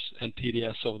hardness and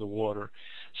TDS of the water.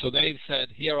 So they've said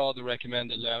here are the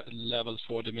recommended levels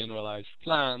for demineralized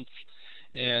plants,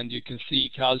 and you can see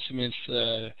calcium is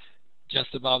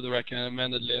just above the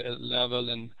recommended level,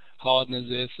 and hardness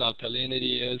is,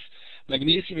 alkalinity is.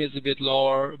 Magnesium is a bit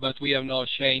lower, but we have now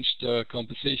changed the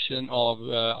composition of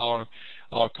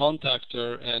our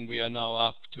contactor, and we are now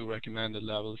up to recommended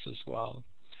levels as well.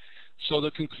 So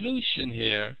the conclusion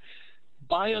here,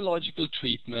 biological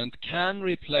treatment can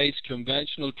replace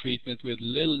conventional treatment with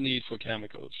little need for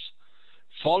chemicals.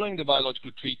 Following the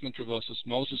biological treatment, reverse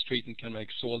osmosis treatment can make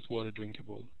salt water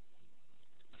drinkable.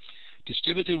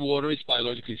 Distributed water is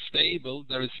biologically stable.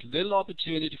 There is little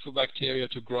opportunity for bacteria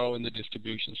to grow in the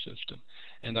distribution system,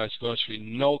 and there is virtually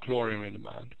no chlorine in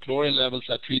demand. Chlorine levels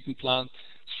at treatment plant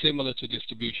similar to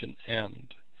distribution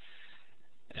end.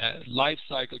 Life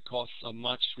cycle costs are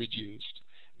much reduced.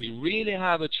 We really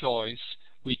have a choice.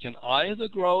 We can either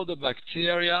grow the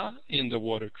bacteria in the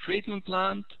water treatment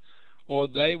plant, or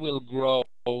they will grow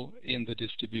in the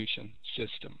distribution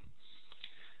system.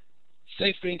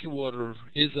 Safe drinking water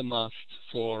is a must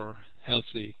for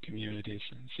healthy communities.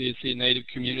 CSC Native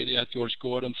community at George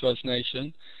Gordon First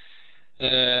Nation.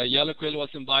 Yellow Quill was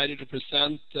invited to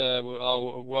present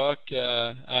our work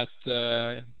at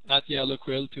Yellow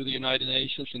Quill to the United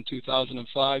Nations in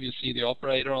 2005. You see the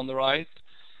operator on the right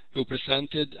who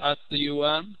presented at the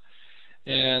UN,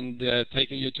 and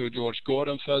taking you to George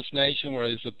Gordon First Nation, where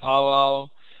there's a powwow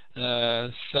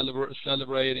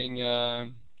celebrating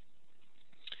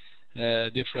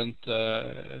different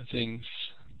things.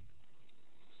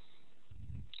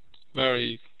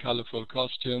 Very colorful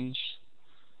costumes.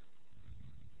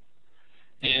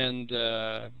 And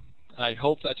I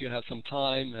hope that you have some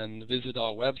time and visit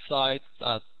our website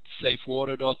at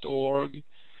safewater.org.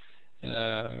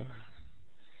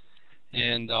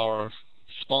 And our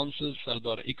sponsors,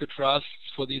 Alberta EcoTrust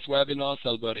for these webinars,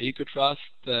 Alberta EcoTrust,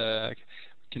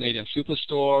 Canadian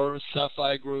Superstore,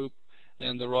 Sapphire Group,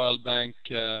 and the Royal Bank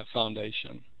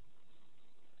Foundation.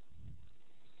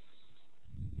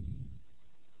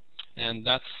 And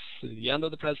that's the end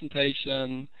of the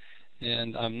presentation,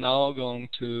 and I'm now going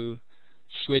to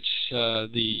switch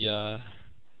the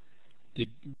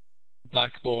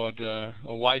blackboard or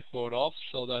whiteboard off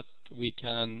so that we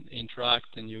can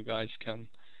interact and you guys can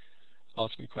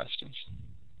ask me questions.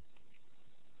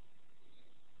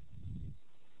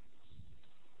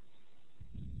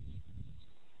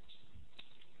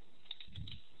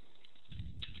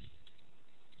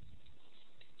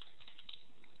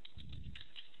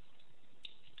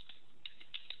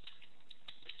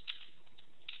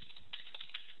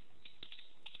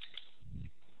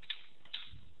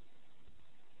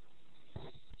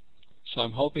 So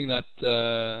I'm hoping that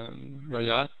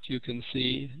Rajat, you can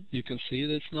see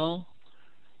this now.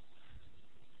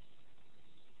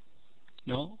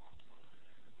 No?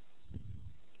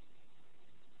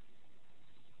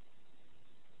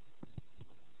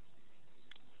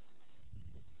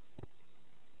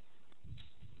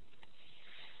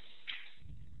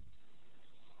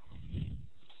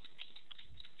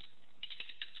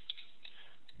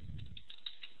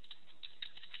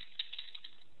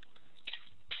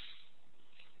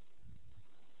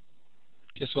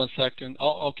 Just 1 second.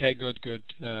 Oh, okay, good.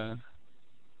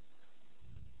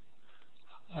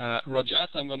 Rajat,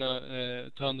 I'm going to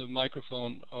turn the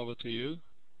microphone over to you.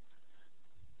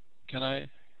 Can I?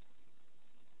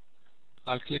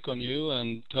 I'll click on you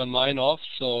and turn mine off.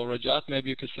 So Rajat, maybe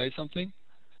you could say something.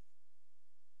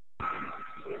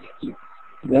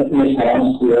 That is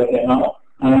Hans here now.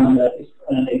 And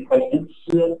any questions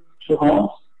to Hans?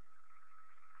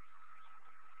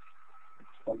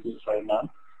 I'll just try now.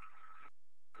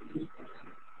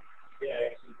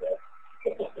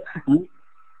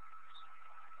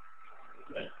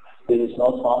 There is no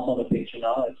Hans on the picture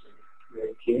now. It's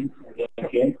very keen.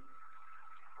 Again.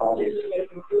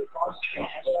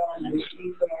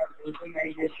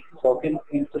 Talking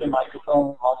into the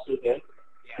microphone, Hans, again.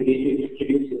 Could you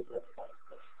introduce yourself?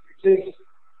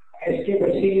 S.K.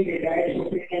 Bashir, retired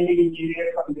superintendent engineer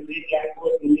from the Great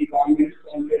Airport in the Congress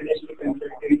and the national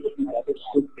consultant in the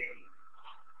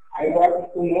I wanted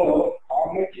to know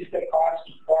how much is the cost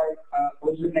for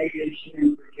ozonization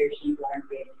and filtration plant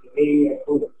that they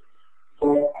approved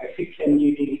for a 6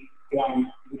 MGD plant,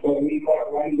 because we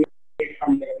got one bid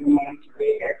from the government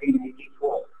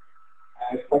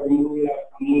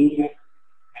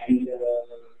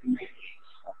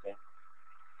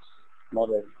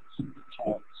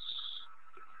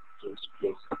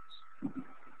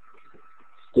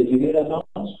Did you hear that,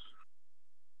 Hans?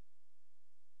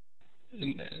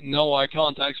 No, I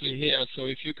can't actually hear. So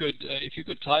if you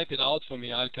could type it out for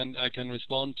me, I can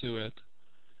respond to it.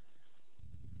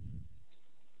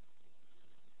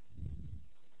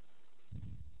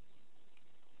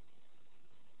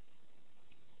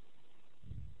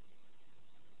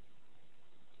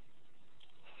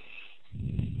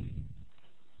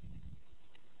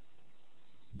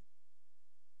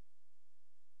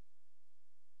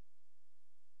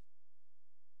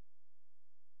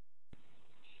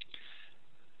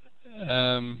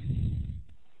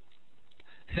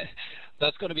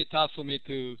 That's going to be tough for me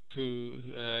to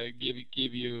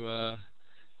give you a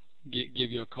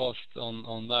cost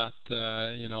on that.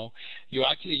 You know, you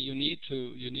need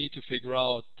to figure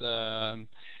out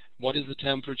what is the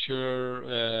temperature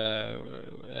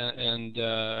and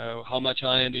how much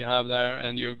iron do you have there,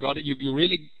 and you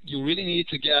really need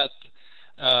to get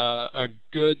a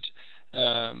good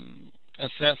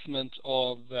assessment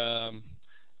of the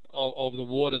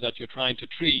water that you're trying to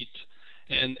treat.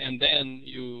 And then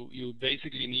you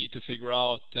basically need to figure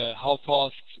out how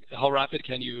rapid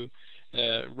can you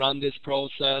run this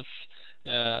process.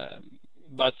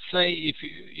 But say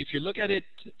if you look at it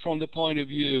from the point of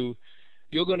view,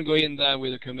 you're going to go in there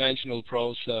with a conventional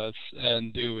process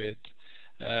and do it.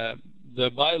 The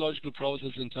biological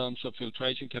process in terms of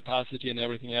filtration capacity and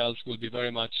everything else will be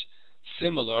very much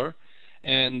similar,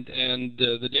 and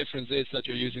the difference is that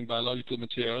you're using biological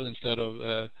material instead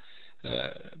of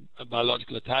a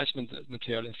biological attachment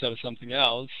material instead of something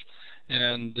else,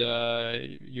 and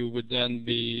you would then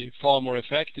be far more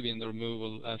effective in the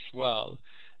removal as well.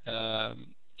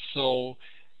 So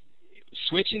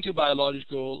switching to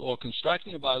biological or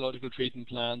constructing a biological treatment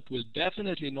plant will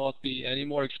definitely not be any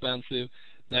more expensive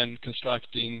than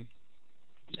constructing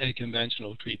a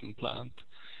conventional treatment plant.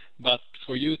 But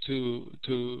for you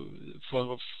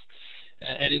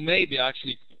and it may be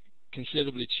actually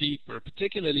considerably cheaper,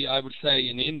 particularly I would say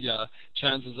in India,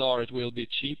 chances are it will be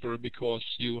cheaper because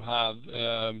you have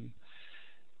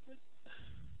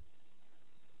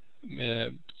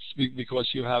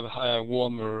higher,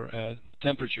 warmer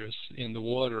temperatures in the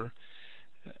water.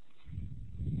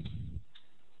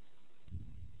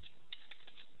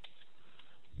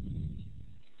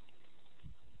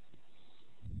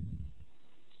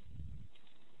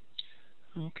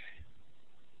 Okay.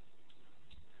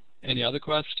 Any other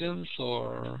questions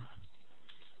or?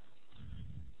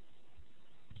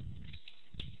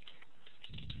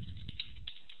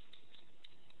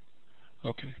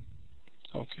 Okay.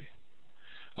 Okay.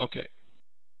 Okay.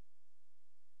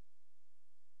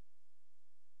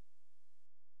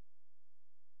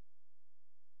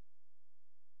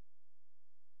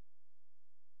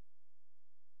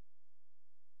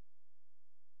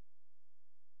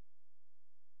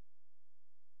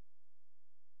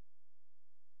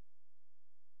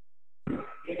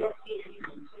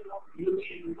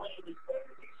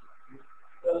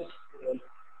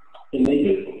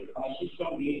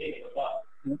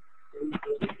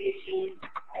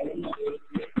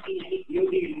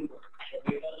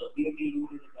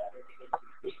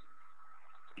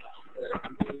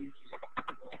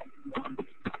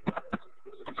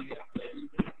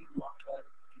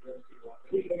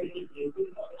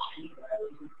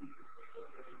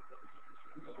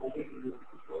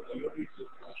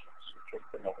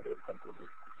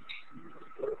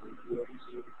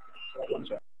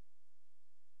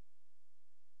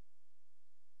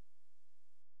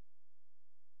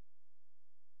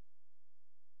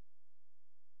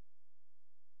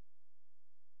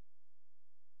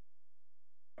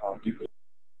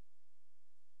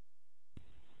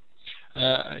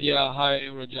 Yeah, hi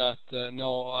Rajat.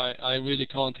 No, I really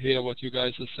can't hear what you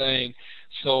guys are saying.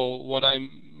 So what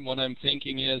I'm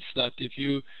thinking is that if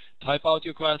you type out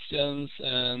your questions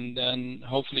and then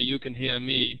hopefully you can hear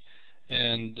me,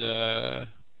 and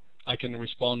I can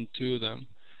respond to them.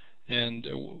 And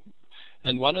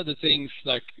one of the things,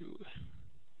 like,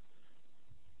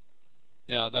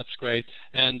 yeah, that's great.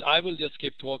 And I will just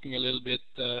keep talking a little bit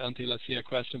until I see a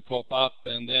question pop up,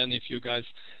 and then if you guys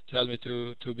tell me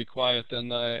to be quiet,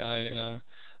 then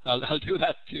I'll do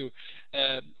that too.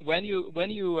 When you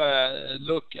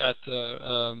look at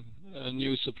a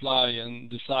new supply and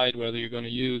decide whether you're going to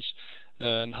use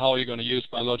and how you're going to use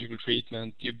biological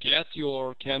treatment, you get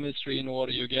your chemistry in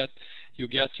order, you get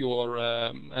your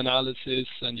analysis,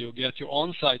 and you get your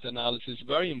on-site analysis.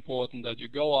 Very important that you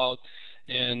go out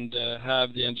and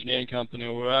have the engineering company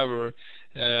or wherever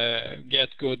get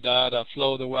good data,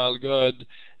 flow the well good,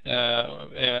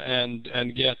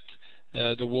 and get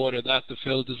the water that the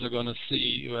filters are going to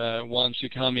see once you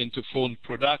come into full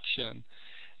production.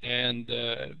 and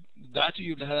that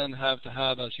you then have to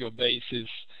have as your basis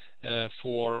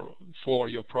for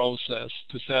your process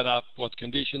to set up what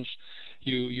conditions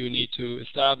you need to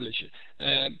establish.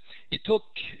 It took,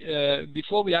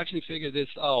 before we actually figured this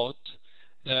out,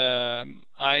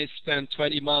 I spent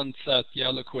 20 months at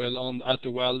Yellowquill at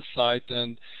the well site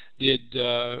and did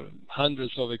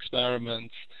hundreds of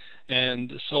experiments.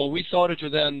 And so we started to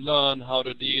then learn how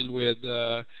to deal with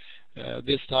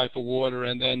this type of water,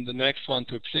 and then the next one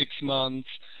took 6 months,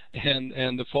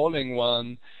 and the following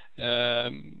one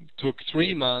took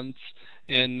 3 months,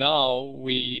 and now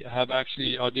we have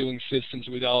actually are doing systems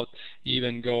without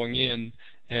even going in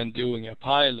and doing a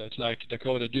pilot. Like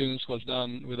Dakota Dunes was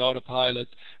done without a pilot,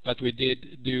 but we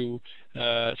did do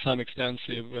some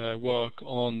extensive work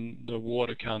on the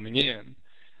water coming in.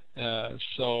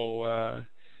 So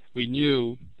we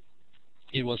knew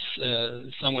it was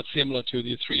somewhat similar to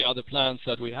the 3 other plants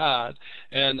that we had.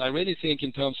 And I really think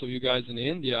in terms of you guys in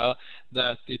India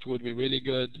that it would be really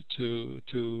good to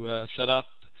set up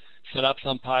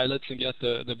some pilots and get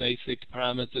the basic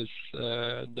parameters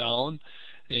down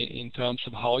in terms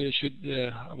of how you should,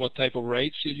 what type of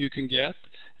rates you can get.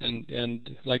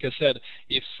 And like I said,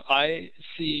 if I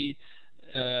see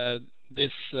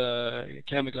this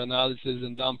chemical analysis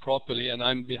and done properly, and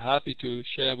I'd be happy to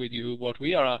share with you what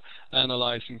we are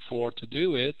analyzing for to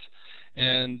do it.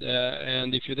 And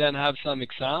if you then have some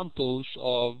examples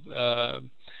of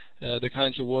the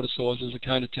kinds of water sources, the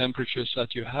kind of temperatures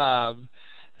that you have,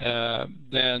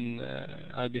 then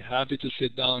I'd be happy to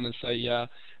sit down and say, yeah,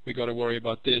 we got to worry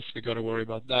about this, we got to worry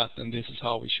about that, and this is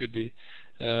how we should be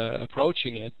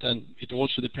approaching it. And it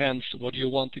also depends what you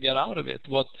want to get out of it.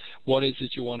 What is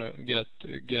it you want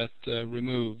to get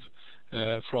removed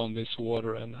from this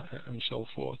water and so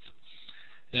forth.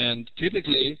 And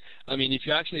typically, I mean, if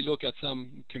you actually look at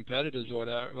some competitors or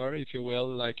whatever, if you will,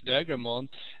 like Degremont,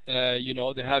 you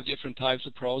know, they have different types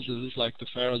of processes like the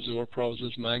Ferrazur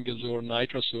process, Mangazur,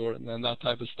 Nitrosur, and that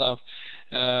type of stuff.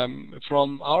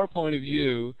 From our point of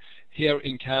view, here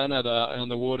in Canada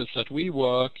and the waters that we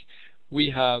work, we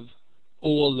have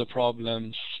all the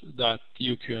problems that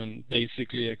you can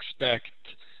basically expect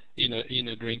in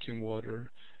a drinking water,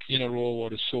 in a raw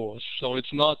water source. So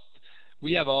it's not,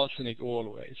 we have arsenic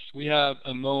always. We have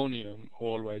ammonium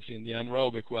always in the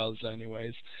anaerobic wells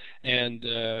anyways, and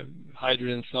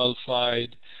hydrogen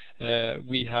sulfide.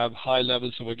 We have high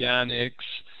levels of organics.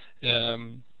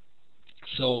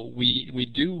 So we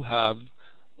do have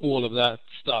all of that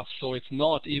stuff. So it's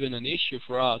not even an issue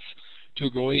for us to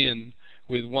go in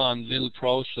with one little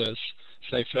process,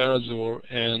 say Ferrazur,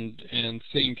 and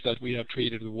think that we have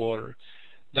treated the water.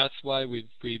 That's why we've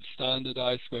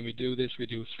standardized. When we do this, we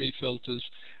do 3 filters.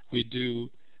 We do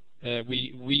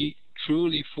we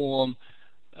truly form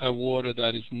a water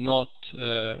that is not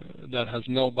that has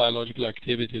no biological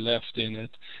activity left in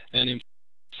it. And in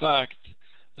fact,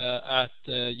 at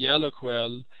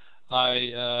Yellowquill,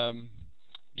 I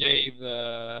gave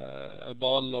a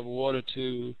bottle of water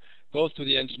to both to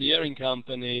the engineering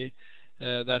company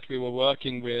that we were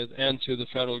working with and to the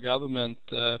federal government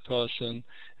person,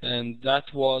 and that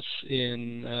was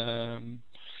in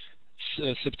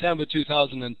September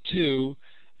 2002.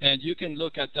 And you can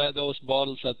look at those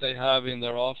bottles that they have in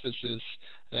their offices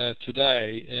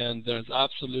today, and there's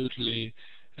absolutely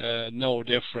no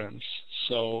difference.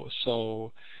 So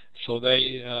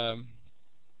they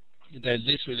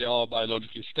literally are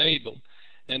biologically stable.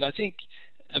 And I think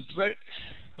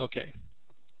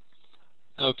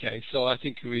Okay, so I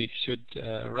think we should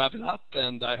wrap it up,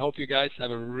 and I hope you guys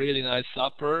have a really nice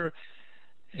supper,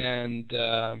 and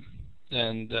I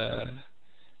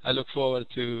look forward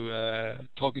to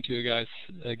talking to you guys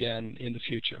again in the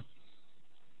future.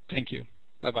 Thank you.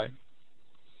 Bye-bye.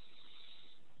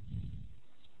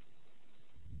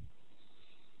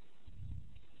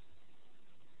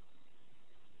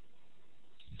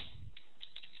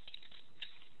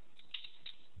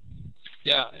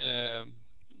 Yeah,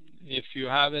 if you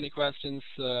have any questions,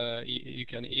 you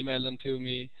can email them to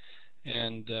me,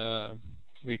 and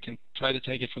we can try to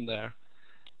take it from there.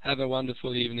 Have a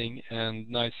wonderful evening and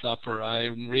nice supper.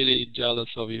 I'm really jealous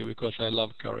of you because I love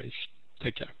curries.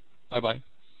 Take care. Bye-bye.